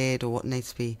said, or what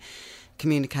needs to be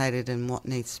communicated and what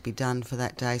needs to be done for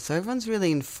that day. So everyone's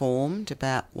really informed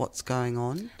about what's going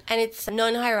on. And it's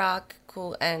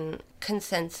non-hierarchical and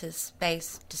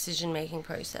consensus-based decision-making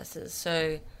processes,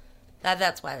 so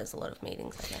that's why there's a lot of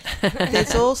meetings, I guess.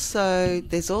 There's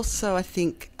also, I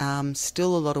think,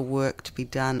 still a lot of work to be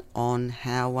done on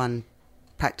how one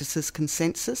practices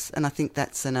consensus, and I think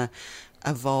that's an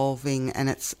evolving, and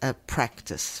it's a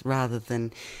practice rather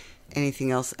than anything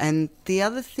else. And the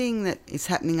other thing that is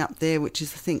happening up there, which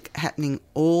is I think happening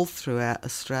all throughout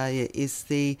Australia, is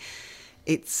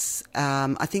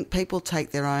I think people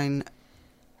take their own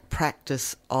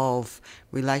practice of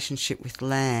relationship with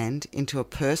land into a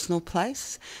personal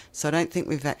place. So I don't think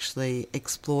we've actually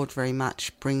explored very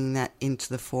much bringing that into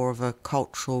the fore of a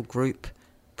cultural group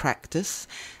practice,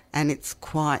 and it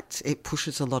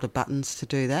pushes a lot of buttons to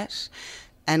do that.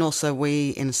 And also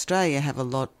we in Australia have a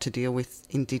lot to deal with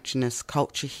Indigenous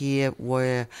culture here,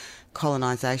 where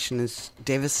colonisation has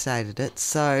devastated it.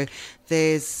 So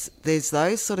there's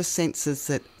those sort of senses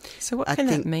that... So what can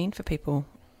that mean for people?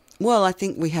 Well, I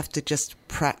think we have to just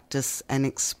practice and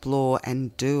explore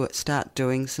and do it, start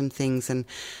doing some things. And,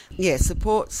 yeah,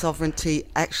 support sovereignty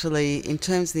actually, in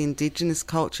terms of the Indigenous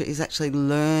culture, is actually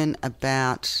learn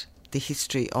about the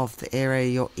history of the area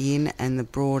you're in and the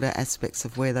broader aspects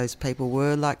of where those people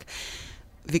were. Like,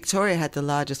 Victoria had the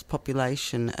largest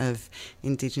population of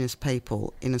Indigenous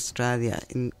people in Australia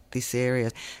in this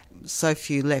area. So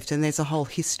few left, and there's a whole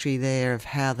history there of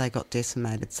how they got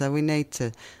decimated. So we need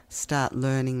to start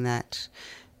learning that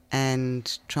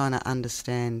and trying to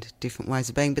understand different ways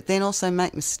of being, but then also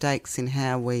make mistakes in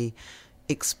how we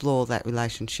explore that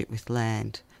relationship with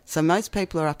land. So most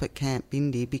people are up at Camp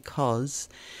Bindi because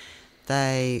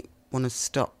they want to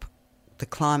stop the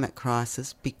climate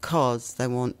crisis, because they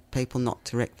want people not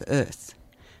to wreck the earth.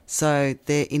 So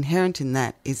they're inherent in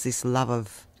that is this love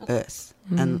of earth.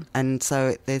 And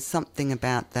so there's something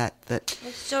about that I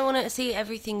just don't want to see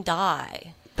everything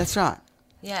die. That's right.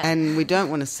 Yeah. And we don't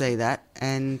want to see that.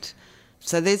 And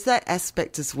so there's that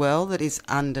aspect as well that is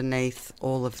underneath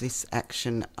all of this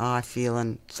action, I feel,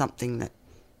 and something that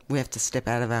we have to step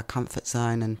out of our comfort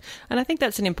zone. And I think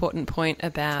that's an important point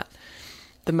about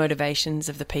the motivations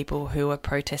of the people who are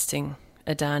protesting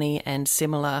Adani and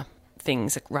similar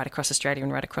things right across Australia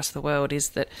and right across the world,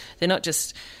 is that they're not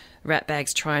just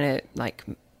ratbags trying to, like,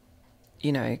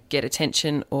 you know, get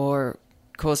attention or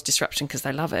cause disruption because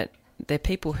they love it. They're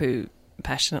people who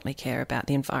passionately care about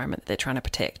the environment that they're trying to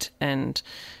protect and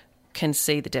can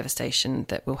see the devastation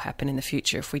that will happen in the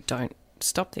future if we don't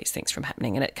stop these things from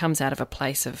happening. And it comes out of a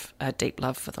place of a deep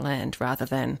love for the land rather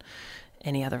than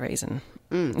any other reason.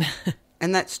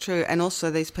 And that's true. And also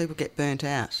these people get burnt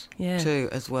out too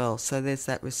as well. So there's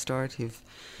that restorative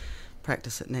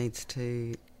practice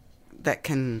that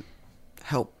can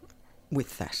help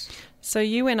with that. So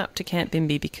you went up to Camp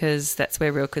Bimby because that's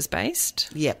where Rilke's based?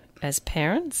 Yep. As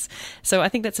parents. So I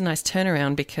think that's a nice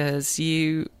turnaround, because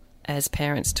you, as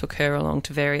parents, took her along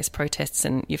to various protests,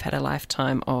 and you've had a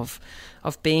lifetime of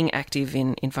being active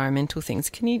in environmental things.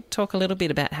 Can you talk a little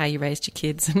bit about how you raised your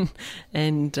kids,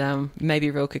 and maybe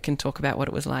Rilke can talk about what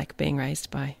it was like being raised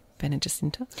by Ben and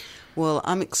Jacinta? Well,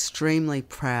 I'm extremely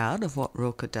proud of what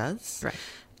Rilke does.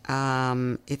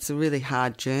 Right. It's a really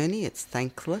hard journey. It's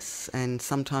thankless, and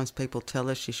sometimes people tell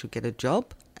her she should get a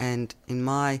job. And in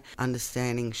my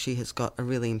understanding, she has got a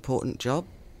really important job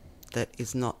that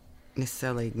is not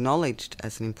necessarily acknowledged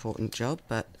as an important job,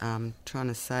 but trying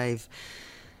to save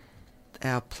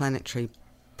our planetary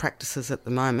practices at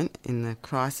the moment in the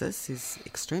crisis is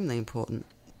extremely important.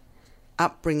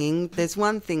 Upbringing, there's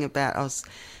one thing about I was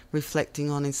reflecting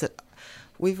on, is that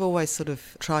we've always sort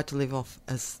of tried to live off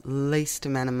as least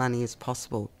amount of money as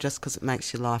possible, just because it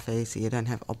makes your life easier. You don't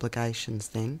have obligations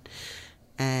then.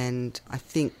 And I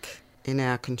think in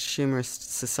our consumerist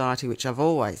society, which I've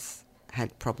always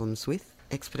had problems with,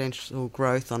 exponential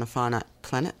growth on a finite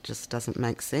planet just doesn't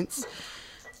make sense,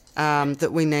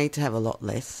 that we need to have a lot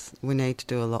less. We need to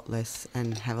do a lot less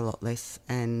and have a lot less.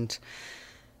 And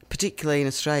particularly in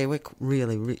Australia, we're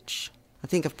really rich. I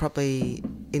think I've probably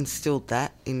instilled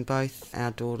that in both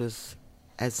our daughters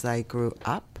as they grew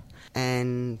up,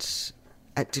 and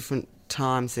at different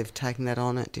times they've taken that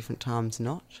on, at different times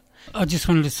not. I just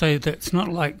wanted to say that it's not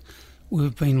like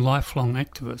we've been lifelong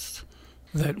activists,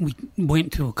 that we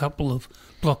went to a couple of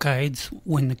blockades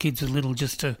when the kids were little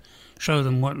just to show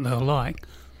them what they were like,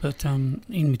 but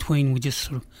in between we just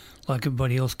sort of, like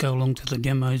everybody else, go along to the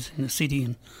demos in the city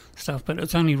and stuff. But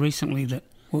it's only recently that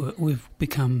we've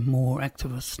become more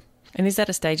activists. And is that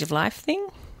a stage of life thing?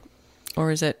 Or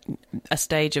is it a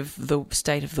stage of the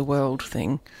state of the world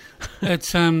thing?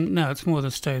 It's no, it's more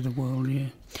the state of the world, yeah.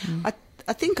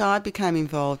 I think I became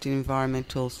involved in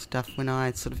environmental stuff when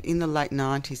I sort of, in the late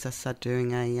 90s, I started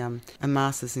doing a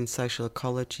Masters in Social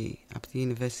Ecology up at the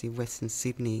University of Western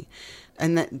Sydney.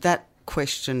 And that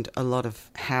questioned a lot of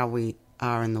how we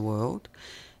are in the world.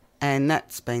 And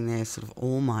that's been there sort of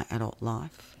all my adult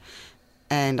life.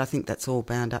 And I think that's all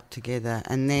bound up together.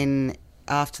 And then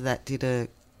after that did a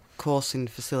course in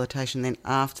facilitation, then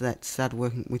after that started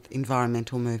working with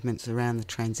environmental movements around the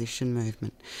transition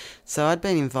movement. So I'd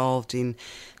been involved in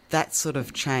that sort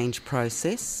of change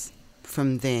process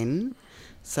from then.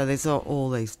 So there's all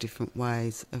these different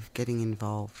ways of getting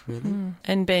involved, really. Mm.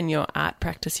 And Ben, your art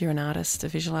practice, you're an artist, a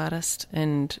visual artist,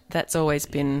 and that's always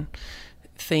been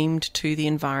themed to the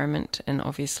environment and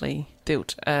obviously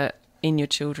built in your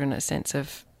children a sense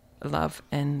of love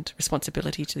and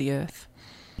responsibility to the earth.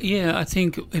 Yeah, I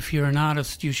think if you're an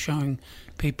artist, you're showing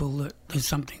people that there's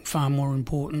something far more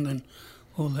important than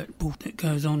all that bull that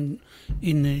goes on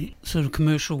in the sort of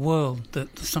commercial world,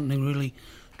 that there's something really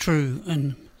true.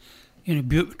 And, you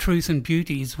know, truth and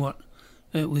beauty is what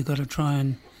we've got to try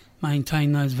and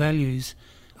maintain those values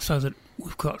so that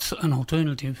we've got an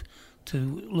alternative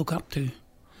to look up to.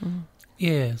 Mm.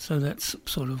 Yeah, so that's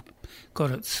sort of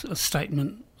got a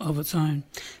statement of its own.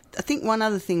 I think one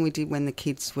other thing we did when the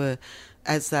kids were,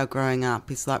 as they were growing up,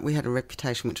 is like we had a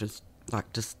reputation which was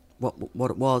like just what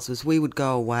it was we would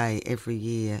go away every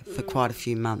year for quite a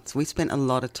few months. We spent a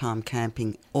lot of time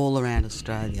camping all around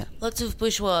Australia. Lots of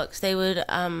bushwalks. They would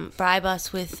bribe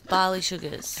us with barley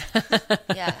sugars.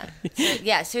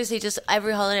 Yeah, seriously, just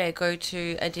every holiday I'd go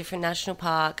to a different national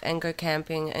park and go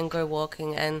camping and go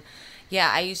walking. And yeah,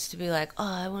 I used to be like,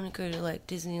 oh, I want to go to like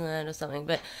Disneyland or something.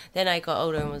 But then I got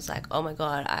older and was like, oh my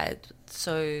God, I'm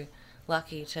so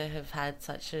lucky to have had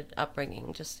such an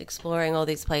upbringing, just exploring all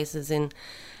these places in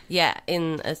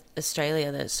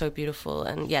Australia that's so beautiful.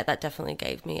 And yeah, that definitely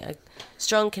gave me a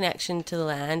strong connection to the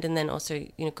land. And then also,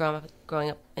 growing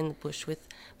up in the bush with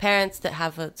parents that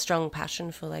have a strong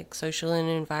passion for like social and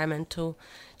environmental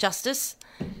justice.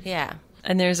 Yeah.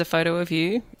 And there's a photo of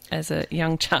you as a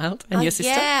young child and your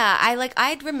sister. Yeah,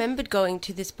 I'd remembered going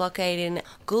to this blockade in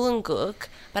Goolgook,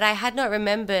 but I had not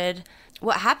remembered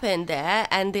what happened there.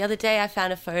 And the other day I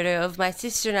found a photo of my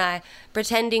sister and I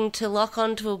pretending to lock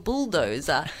onto a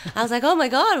bulldozer. I was like, oh my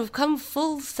God, we've come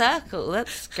full circle.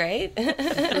 That's great.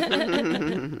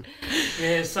 Yeah,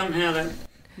 somehow that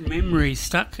memory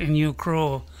stuck in your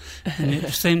craw and it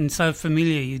seemed so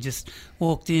familiar. You just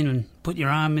walked in and put your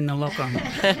arm in the lock-on.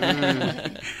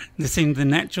 It seemed the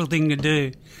natural thing to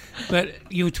do. But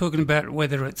you were talking about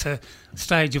whether it's a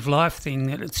stage of life thing,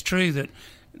 that it's true that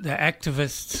the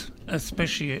activists,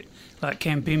 especially like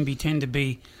Campimbi, tend to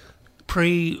be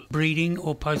pre-breeding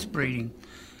or post-breeding.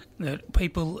 That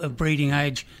people of breeding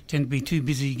age tend to be too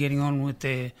busy getting on with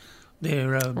their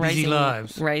busy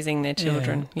lives. Raising their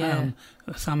children, yeah.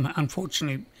 Some,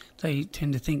 unfortunately, they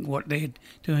tend to think what they're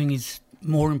doing is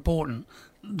more important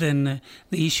than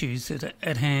the issues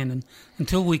at hand. And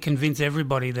until we convince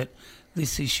everybody that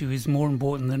this issue is more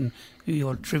important than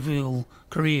your trivial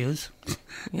careers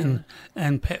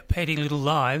and petty little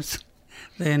lives,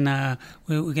 then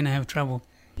we're going to have trouble.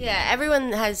 Yeah,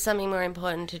 everyone has something more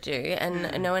important to do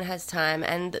and no one has time.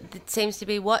 And it seems to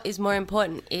be what is more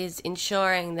important is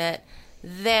ensuring that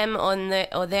them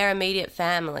or their immediate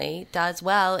family does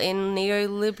well in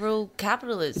neoliberal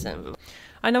capitalism.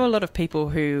 I know a lot of people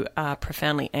who are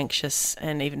profoundly anxious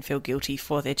and even feel guilty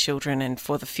for their children and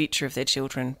for the future of their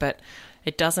children, but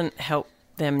it doesn't help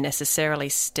them necessarily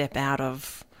step out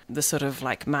of the sort of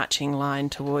like marching line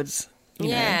towards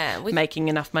making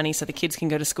enough money so the kids can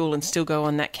go to school and still go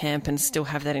on that camp and still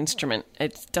have that instrument.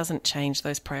 It doesn't change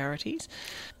those priorities.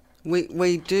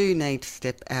 We do need to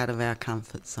step out of our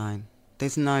comfort zone.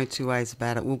 There's no two ways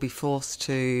about it. We'll be forced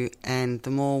to, and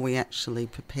the more we actually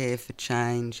prepare for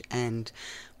change and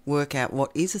work out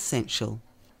what is essential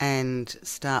and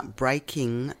start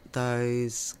breaking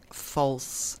those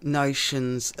false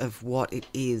notions of what it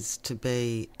is to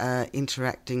be an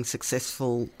interacting,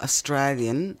 successful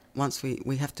Australian, once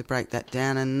we have to break that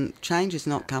down, and change is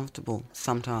not comfortable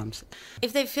sometimes.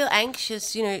 If they feel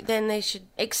anxious, then they should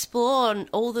explore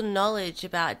all the knowledge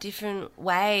about different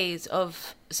ways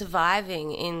of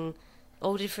surviving in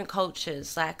all different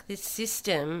cultures. Like, this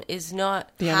system is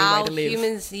not the how only way to live.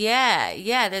 Humans...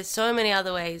 Yeah, there's so many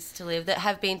other ways to live that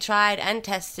have been tried and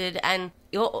tested, and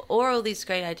or all these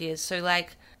great ideas. So,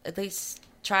 like, at least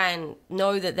try and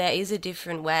know that there is a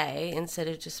different way instead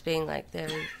of just being like,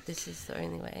 this is the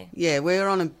only way. Yeah, we're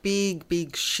on a big,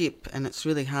 big ship and it's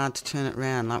really hard to turn it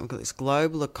around. Like, we've got this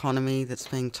global economy that's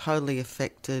being totally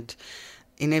affected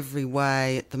in every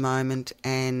way at the moment,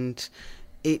 and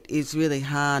it is really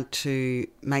hard to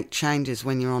make changes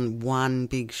when you're on one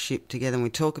big ship together. And we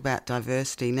talk about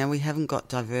diversity. Now, we haven't got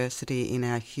diversity in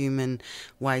our human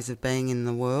ways of being in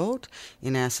the world,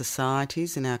 in our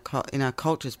societies, in our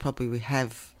cultures, probably we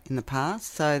have in the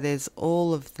past. So there's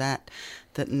all of that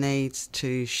needs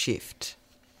to shift.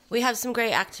 We have some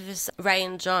great activists, Ray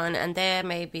and John, and they're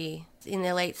maybe in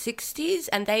their late 60s,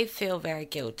 and they feel very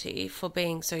guilty for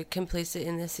being so complicit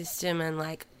in the system and,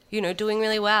 like, doing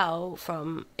really well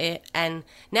from it. And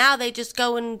now they just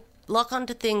go and lock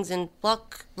onto things and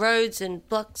block roads and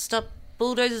stop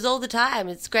bulldozers all the time.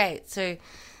 It's great. So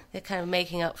they're kind of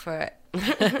making up for it.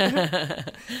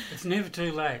 It's never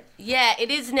too late. Yeah, it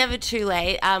is never too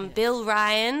late. Bill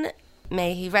Ryan,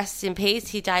 may he rest in peace.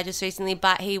 He died just recently,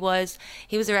 but he was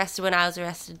arrested when I was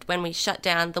arrested, when we shut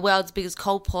down the world's biggest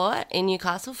coal port in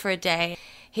Newcastle for a day.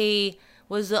 He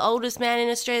was the oldest man in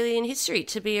Australian history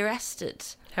to be arrested.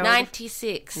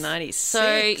 96. 96.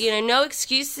 So, no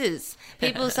excuses.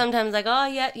 People sometimes like, oh,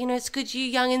 yeah, it's good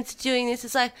you youngins are doing this.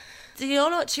 It's like, you're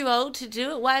not too old to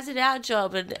do it. Why is it our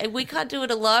job? And we can't do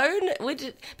it alone.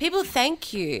 People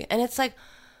thank you. And it's like,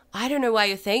 I don't know why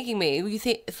you're thanking me. You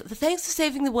think, thanks for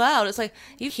saving the world. It's like,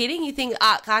 you kidding? You think,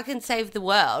 I can save the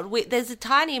world? There's a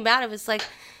tiny amount of it's like,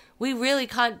 we really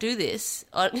can't do this.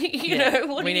 You know,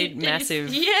 what we need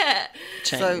massive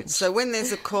change. So when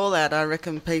there's a call out, I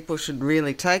reckon people should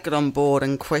really take it on board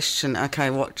and question,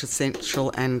 okay, what's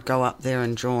essential, and go up there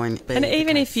and join. And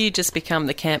even if you just become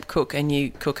the camp cook and you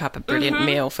cook up a brilliant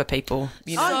meal for people.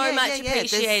 So much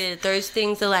appreciated. Those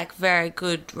things are like very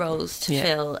good roles to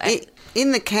fill.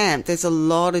 In the camp, there's a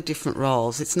lot of different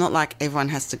roles. It's not like everyone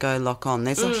has to go lock on.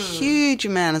 There's a huge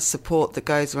amount of support that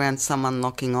goes around someone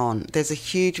locking on. There's a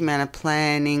huge amount of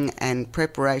planning and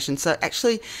preparation. So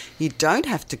actually, you don't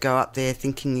have to go up there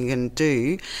thinking you're going to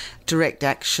do direct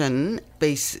action,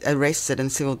 be arrested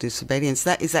and civil disobedience.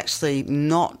 That is actually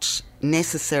not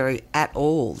necessary at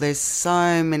all. There's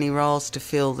so many roles to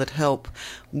fill that help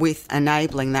with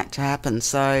enabling that to happen.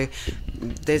 So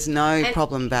there's no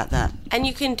problem about that. And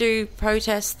you can do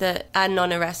protests that are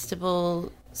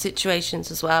non-arrestable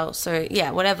situations as well. So,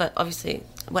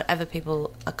 whatever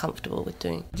people are comfortable with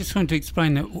doing. I just want to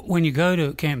explain that when you go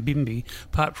to Camp Bimby,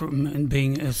 apart from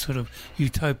being a sort of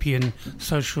utopian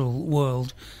social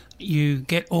world, you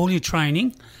get all your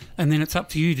training, and then it's up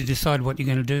to you to decide what you're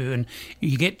going to do. And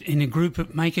you get in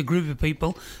make a group of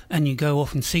people, and you go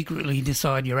off and secretly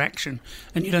decide your action.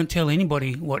 And you don't tell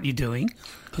anybody what you're doing,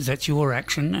 because that's your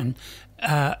action. And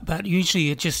but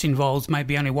usually it just involves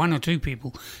maybe only 1 or 2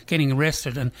 people getting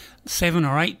arrested and 7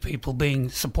 or 8 people being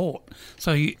support.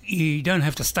 So you don't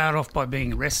have to start off by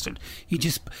being arrested. You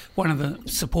just one of the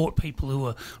support people who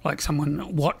are like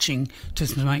someone watching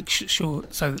to make sure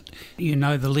so that you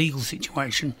know the legal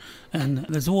situation. And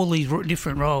there's all these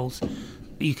different roles that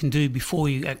you can do before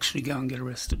you actually go and get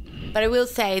arrested. But I will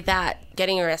say that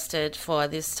getting arrested for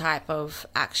this type of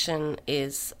action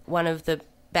is one of the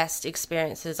best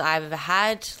experiences I've ever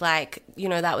had. Like,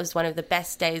 that was one of the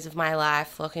best days of my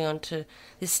life, locking onto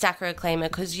this stacker reclaimer,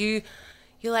 because you're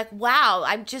like, wow,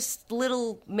 I'm just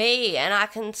little me and I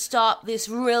can stop this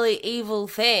really evil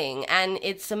thing, and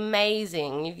it's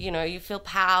amazing. You feel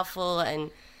powerful,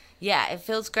 and it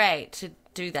feels great to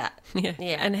do that. Yeah.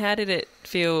 And how did it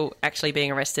feel actually being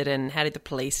arrested, and how did the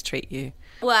police treat you?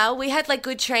 Well, we had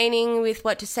good training with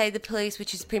what to say to the police,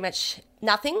 which is pretty much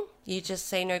nothing. You just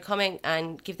say no comment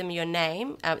and give them your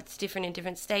name. It's different in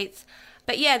different states.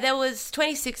 But there was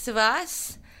 26 of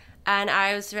us, and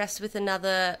I was arrested with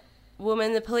another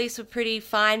woman. The police were pretty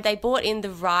fine. They brought in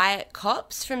the riot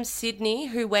cops from Sydney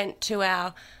who went to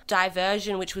our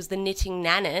diversion, which was the Knitting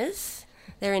Nanas.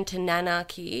 They're into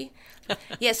nanarchy.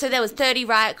 So there was 30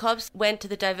 riot cops, went to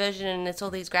the diversion, and it's all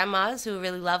these grandmas who were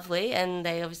really lovely, and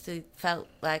they obviously felt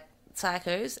like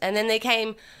psychos. And then they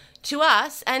came to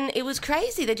us, and it was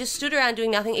crazy. They just stood around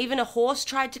doing nothing. Even a horse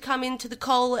tried to come into the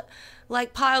coal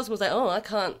piles and was like, oh, I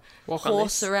can't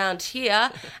horse around here.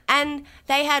 And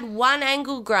they had one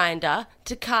angle grinder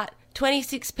to cut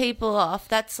 26 people off.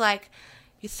 That's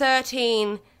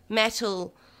 13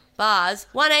 metal bars,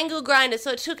 one angle grinder.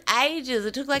 So it took ages.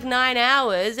 It took 9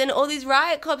 hours, and all these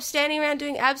riot cops standing around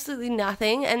doing absolutely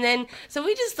nothing. And then, so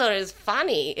we just thought it was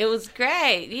funny. It was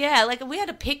great. Yeah, we had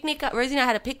a picnic. Rosie and I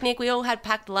had a picnic. We all had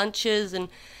packed lunches, and,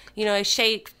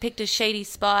 picked a shady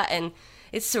spot, and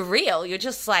it's surreal. You're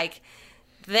just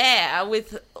there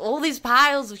with all these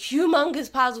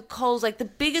humongous piles of coals, the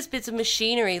biggest bits of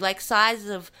machinery, sizes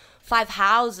of 5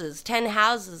 houses, 10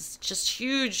 houses, just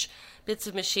huge bits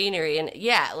of machinery. And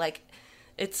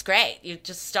it's great. You're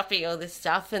just stopping all this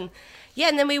stuff. And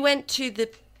and then we went to the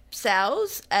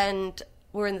cells, and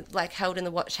we're held in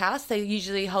the watch house. They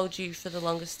usually hold you for the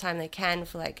longest time they can,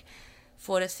 for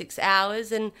 4 to 6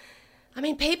 hours. And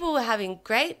people were having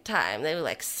great time. They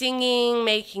were singing,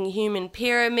 making human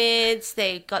pyramids.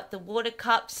 They got the water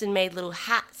cups and made little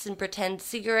hats and pretend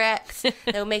cigarettes.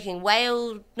 They were making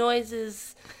whale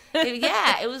noises.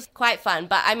 It was quite fun.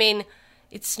 But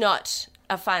it's not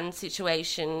a fun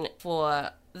situation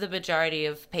for the majority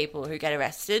of people who get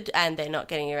arrested, and they're not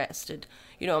getting arrested,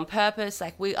 on purpose.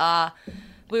 We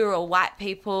were all white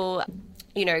people,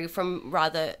 from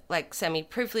rather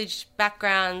semi-privileged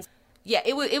backgrounds.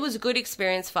 It was a good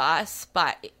experience for us,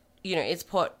 but, it's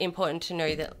important to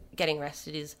know that getting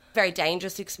arrested is a very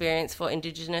dangerous experience for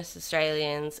Indigenous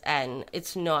Australians, and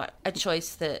it's not a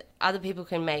choice that other people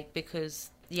can make,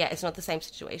 because it's not the same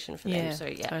situation for them. So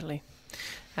totally.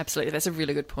 Absolutely. That's a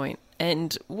really good point.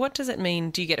 And what does it mean?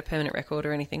 Do you get a permanent record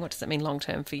or anything? What does it mean long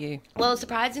term for you? Well,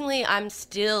 surprisingly, I'm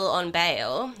still on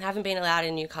bail. I haven't been allowed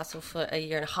in Newcastle for a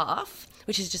year and a half,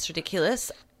 which is just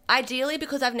ridiculous. Ideally,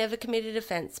 because I've never committed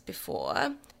offence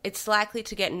before, it's likely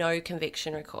to get no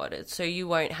conviction recorded, so you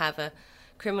won't have a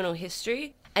criminal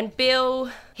history. And Bill,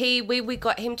 we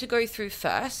got him to go through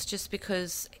first just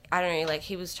because, I don't know, like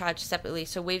he was charged separately.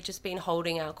 So we've just been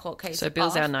holding our court case So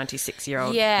Bill's off. our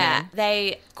 96-year-old Yeah, man.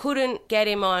 they couldn't get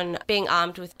him on being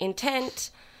armed with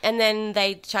intent. And then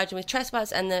they charged him with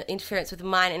trespass and the interference with the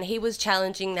mine. And he was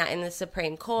challenging that in the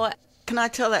Supreme Court. Can I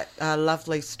tell that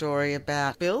lovely story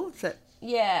about Bill? Is that...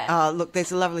 Yeah. Oh, look,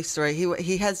 there's a lovely story.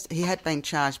 He had been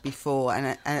charged before,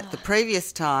 and at the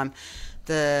previous time,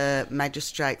 the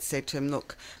magistrate said to him,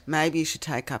 look, maybe you should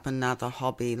take up another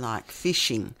hobby like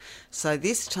fishing. So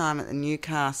this time at the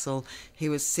Newcastle, he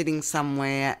was sitting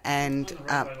somewhere and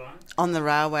on the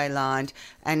railway line,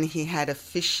 and he had a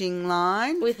fishing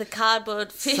line with a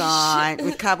cardboard fish sign,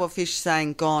 with cardboard fish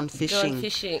saying "Gone fishing." Gone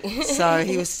fishing. So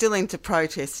he was still into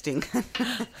protesting.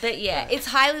 But yeah, it's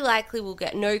highly likely we'll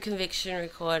get no conviction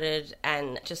recorded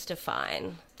and just a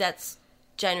fine. That's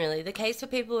generally the case for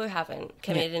people who haven't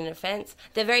committed an offence.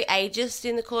 They're very ageist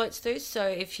in the courts too, so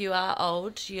if you are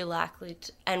old, you're likely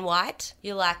to, and white,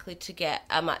 you're likely to get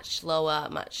a much lower,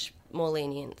 much more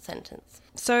lenient sentence.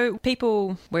 So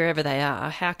people, wherever they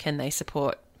are, how can they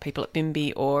support people at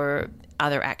Bimby or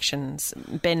other actions?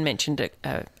 Ben mentioned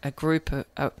a group,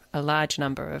 a large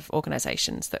number of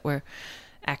organisations that were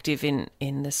active in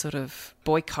the sort of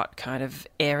boycott kind of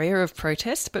area of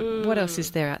protest, but what else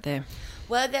is there out there?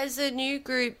 Well, there's a new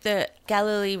group, the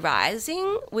Galilee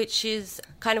Rising, which is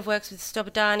kind of works with Stop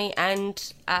Adani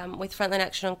and with Frontline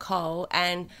Action on Coal,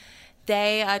 and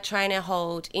they are trying to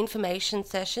hold information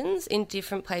sessions in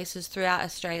different places throughout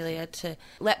Australia to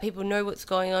let people know what's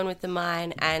going on with the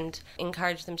mine and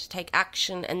encourage them to take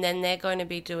action. And then they're going to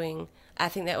be doing, I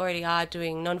think they already are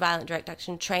doing nonviolent direct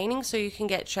action training, so you can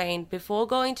get trained before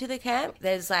going to the camp.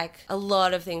 There's like a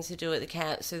lot of things to do at the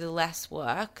camp, so the less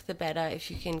work, the better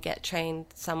if you can get trained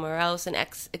somewhere else. And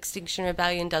Extinction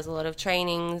Rebellion does a lot of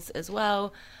trainings as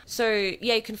well. So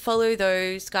yeah, you can follow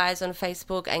those guys on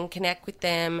Facebook and connect with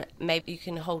them. Maybe you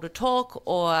can hold a talk,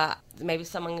 or maybe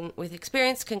someone with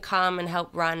experience can come and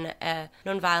help run a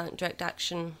nonviolent direct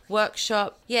action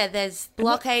workshop. Yeah, there's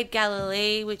Blockade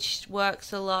Galilee, which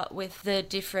works a lot with the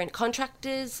different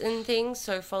contractors and things,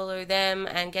 so follow them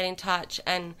and get in touch.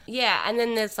 And yeah, and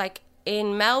then there's like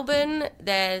in Melbourne,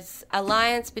 there's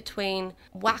alliance between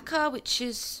WACA, which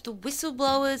is the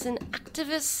Whistleblowers and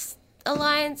Activists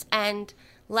Alliance, and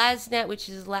LASNet, which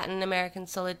is Latin American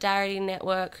Solidarity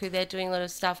Network, who they're doing a lot of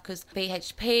stuff because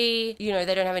BHP, you know,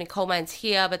 they don't have any coal mines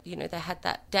here, but, you know, they had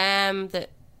that dam that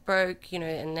broke, you know,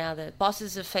 and now the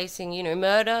bosses are facing, you know,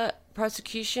 murder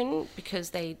prosecution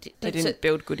because they didn't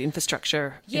build good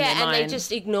infrastructure in their mine. They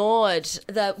just ignored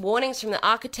the warnings from the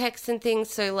architects and things,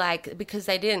 so like because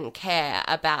they didn't care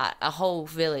about a whole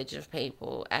village of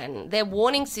people, and their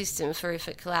warning system for if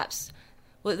it collapsed,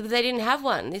 well, they didn't have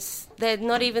one. They're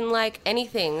not even like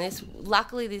anything.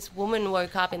 Luckily, this woman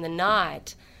woke up in the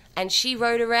night and she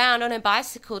rode around on a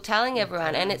bicycle telling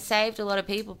everyone, and it saved a lot of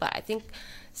people, but I think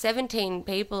 17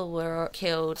 people were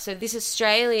killed. So this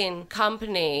Australian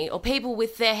company, or people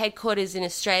with their headquarters in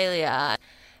Australia,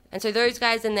 and so those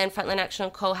guys and then Frontline Action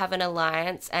on Coal have an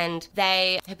alliance, and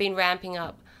they have been ramping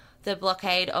up the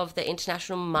blockade of the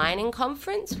International Mining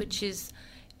Conference, which is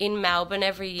in Melbourne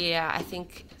every year, I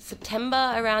think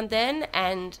September around then,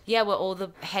 and yeah, where all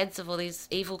the heads of all these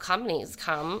evil companies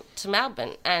come to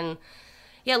Melbourne. And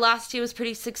yeah, last year was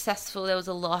pretty successful. There was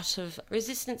a lot of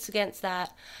resistance against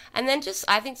that. And then just,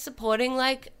 I think, supporting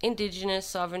like Indigenous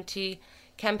sovereignty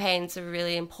campaigns are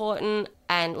really important,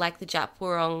 and like the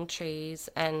Japwarong trees.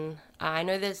 And I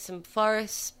know there's some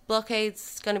forest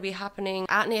blockades going to be happening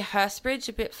out near Hurstbridge,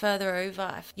 a bit further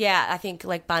over. Yeah, I think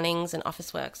like Bunnings and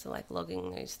Officeworks are like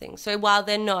logging those things. So while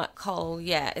they're not coal,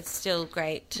 yeah, it's still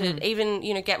great to even,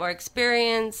 you know, get more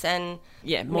experience and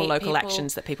more local people.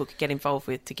 actions that people could get involved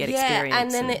with to get experience.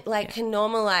 And then it can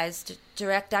normalise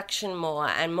direct action more,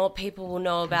 and more people will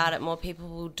know about it, more people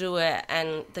will do it,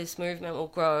 and this movement will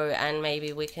grow, and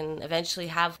maybe we can eventually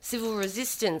have civil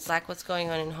resistance like what's going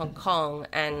on in Hong Kong,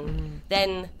 and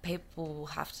then people will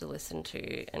have to listen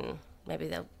to, and maybe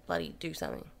they'll bloody do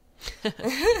something.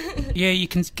 Yeah, you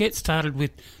can get started with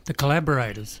the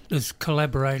collaborators. There's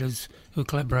collaborators who are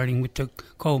collaborating with the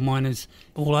coal miners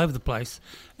all over the place,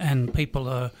 and people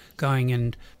are going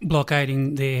and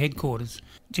blockading their headquarters.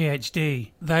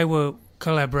 GHD, they were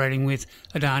collaborating with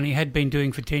Adani, had been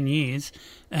doing for 10 years,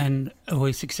 and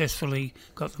we successfully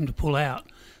got them to pull out.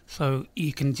 So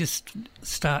you can just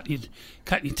cut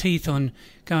your teeth on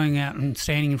going out and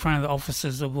standing in front of the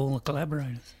offices of all the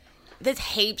collaborators. There's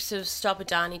heaps of Stop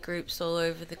Adani groups all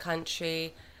over the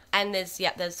country, and there's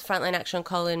Frontline Action on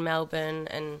Coal in Melbourne,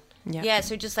 and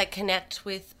so just like connect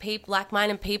with people,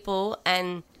 like-minded people,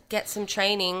 and get some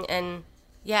training, and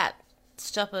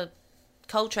stop a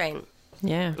coal train.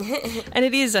 Yeah. And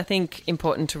it is, I think,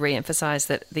 important to re-emphasise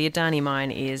that the Adani mine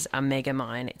is a mega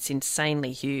mine. It's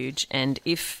insanely huge. And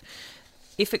if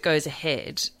it goes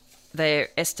ahead, they're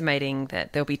estimating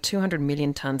that there'll be 200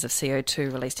 million tonnes of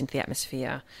CO2 released into the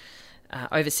atmosphere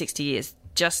over 60 years,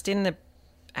 just in the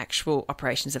actual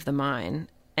operations of the mine.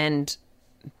 And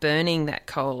burning that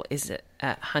coal is at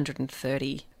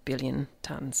 130 billion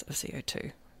tonnes of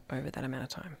CO2 over that amount of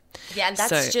time. Yeah, and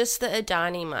that's just the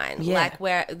Adani mine. Yeah. Like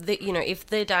where, if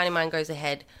the Adani mine goes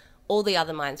ahead, all the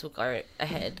other mines will go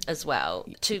ahead as well.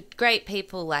 To great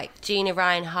people like Gina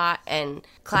Reinhart and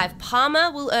Clive Palmer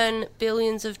will earn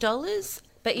billions of dollars.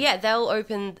 But it'll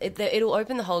open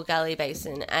the whole Galilee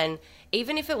Basin. And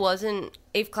even if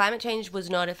if climate change was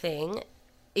not a thing,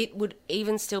 it would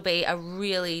even still be a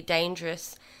really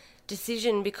dangerous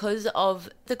decision because of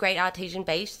the Great Artesian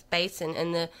Basin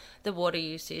and the water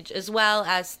usage, as well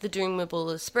as the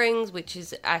Doongmabulla Springs, which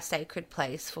is a sacred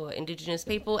place for Indigenous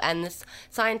people. And the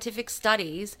scientific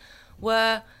studies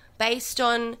were based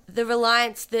on the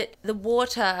reliance that the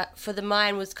water for the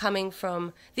mine was coming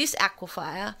from this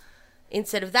aquifer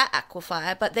instead of that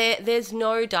aquifer, but there's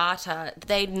no data.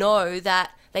 They know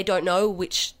that they don't know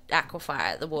which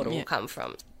aquifer the water will come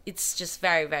from. It's just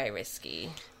very, very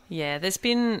risky. Yeah, there's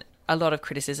been a lot of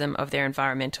criticism of their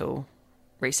environmental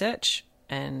research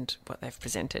and what they've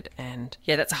presented. And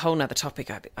that's a whole nother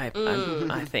topic, I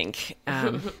think.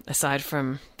 Aside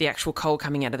from the actual coal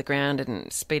coming out of the ground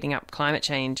and speeding up climate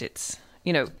change, it's,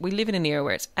 we live in an era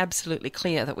where it's absolutely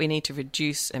clear that we need to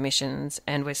reduce emissions,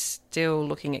 and we're still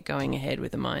looking at going ahead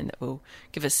with a mine that will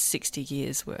give us 60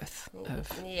 years worth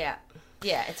of...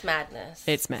 Yeah, it's madness.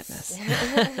 It's madness.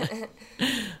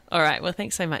 All right, well,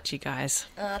 thanks so much, you guys.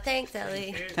 Thanks,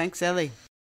 Ellie. Thanks, Ellie.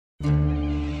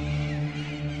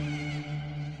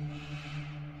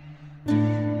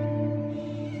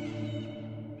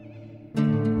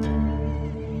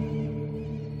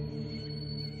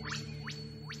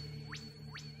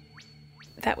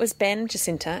 That was Ben,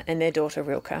 Jacinta and their daughter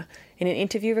Rilke in an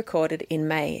interview recorded in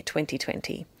May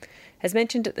 2020. As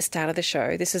mentioned at the start of the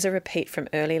show, this is a repeat from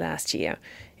early last year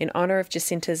in honour of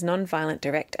Jacinta's non-violent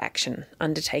direct action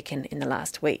undertaken in the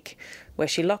last week, where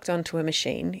she locked onto a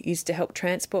machine used to help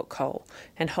transport coal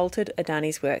and halted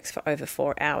Adani's works for over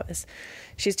 4 hours.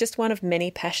 She's just one of many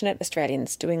passionate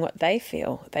Australians doing what they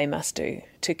feel they must do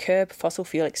to curb fossil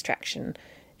fuel extraction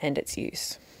and its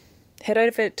use. Head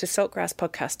over to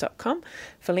saltgrasspodcast.com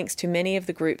for links to many of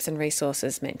the groups and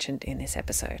resources mentioned in this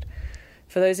episode.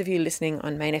 For those of you listening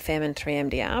on Main FM and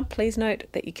 3MDR, please note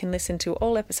that you can listen to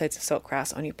all episodes of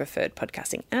Saltgrass on your preferred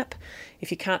podcasting app.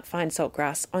 If you can't find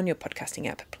Saltgrass on your podcasting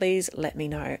app, please let me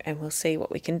know and we'll see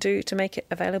what we can do to make it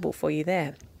available for you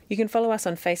there. You can follow us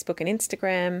on Facebook and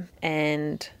Instagram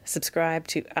and subscribe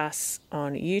to us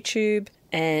on YouTube,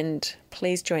 and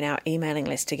please join our emailing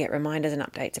list to get reminders and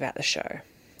updates about the show.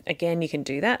 Again, you can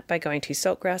do that by going to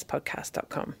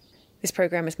saltgrasspodcast.com. This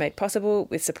program is made possible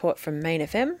with support from Main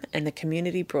FM and the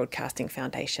Community Broadcasting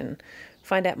Foundation.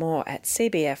 Find out more at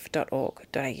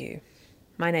cbf.org.au.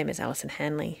 My name is Alison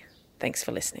Hanley. Thanks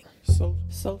for listening. Salt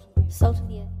of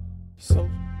the earth. Salt.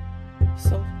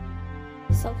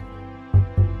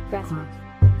 Grassroots.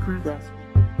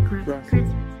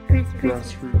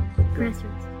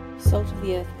 Salt of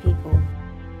the earth people.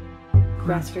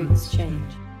 Grassroots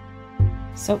change.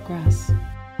 Saltgrass.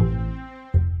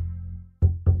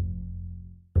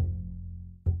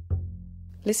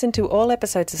 Listen to all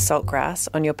episodes of Saltgrass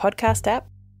on your podcast app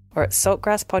or at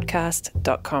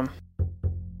saltgrasspodcast.com.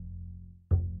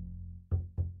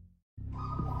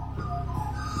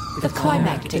 The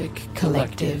Climactic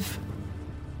Collective.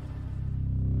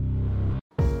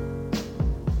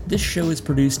 This show is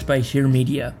produced by Hear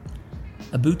Media,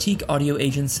 a boutique audio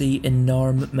agency in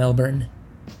Narm, Melbourne.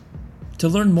 To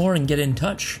learn more and get in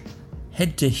touch,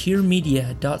 head to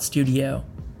hearmedia.studio.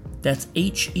 That's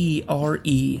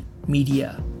HERE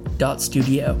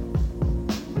media.studio.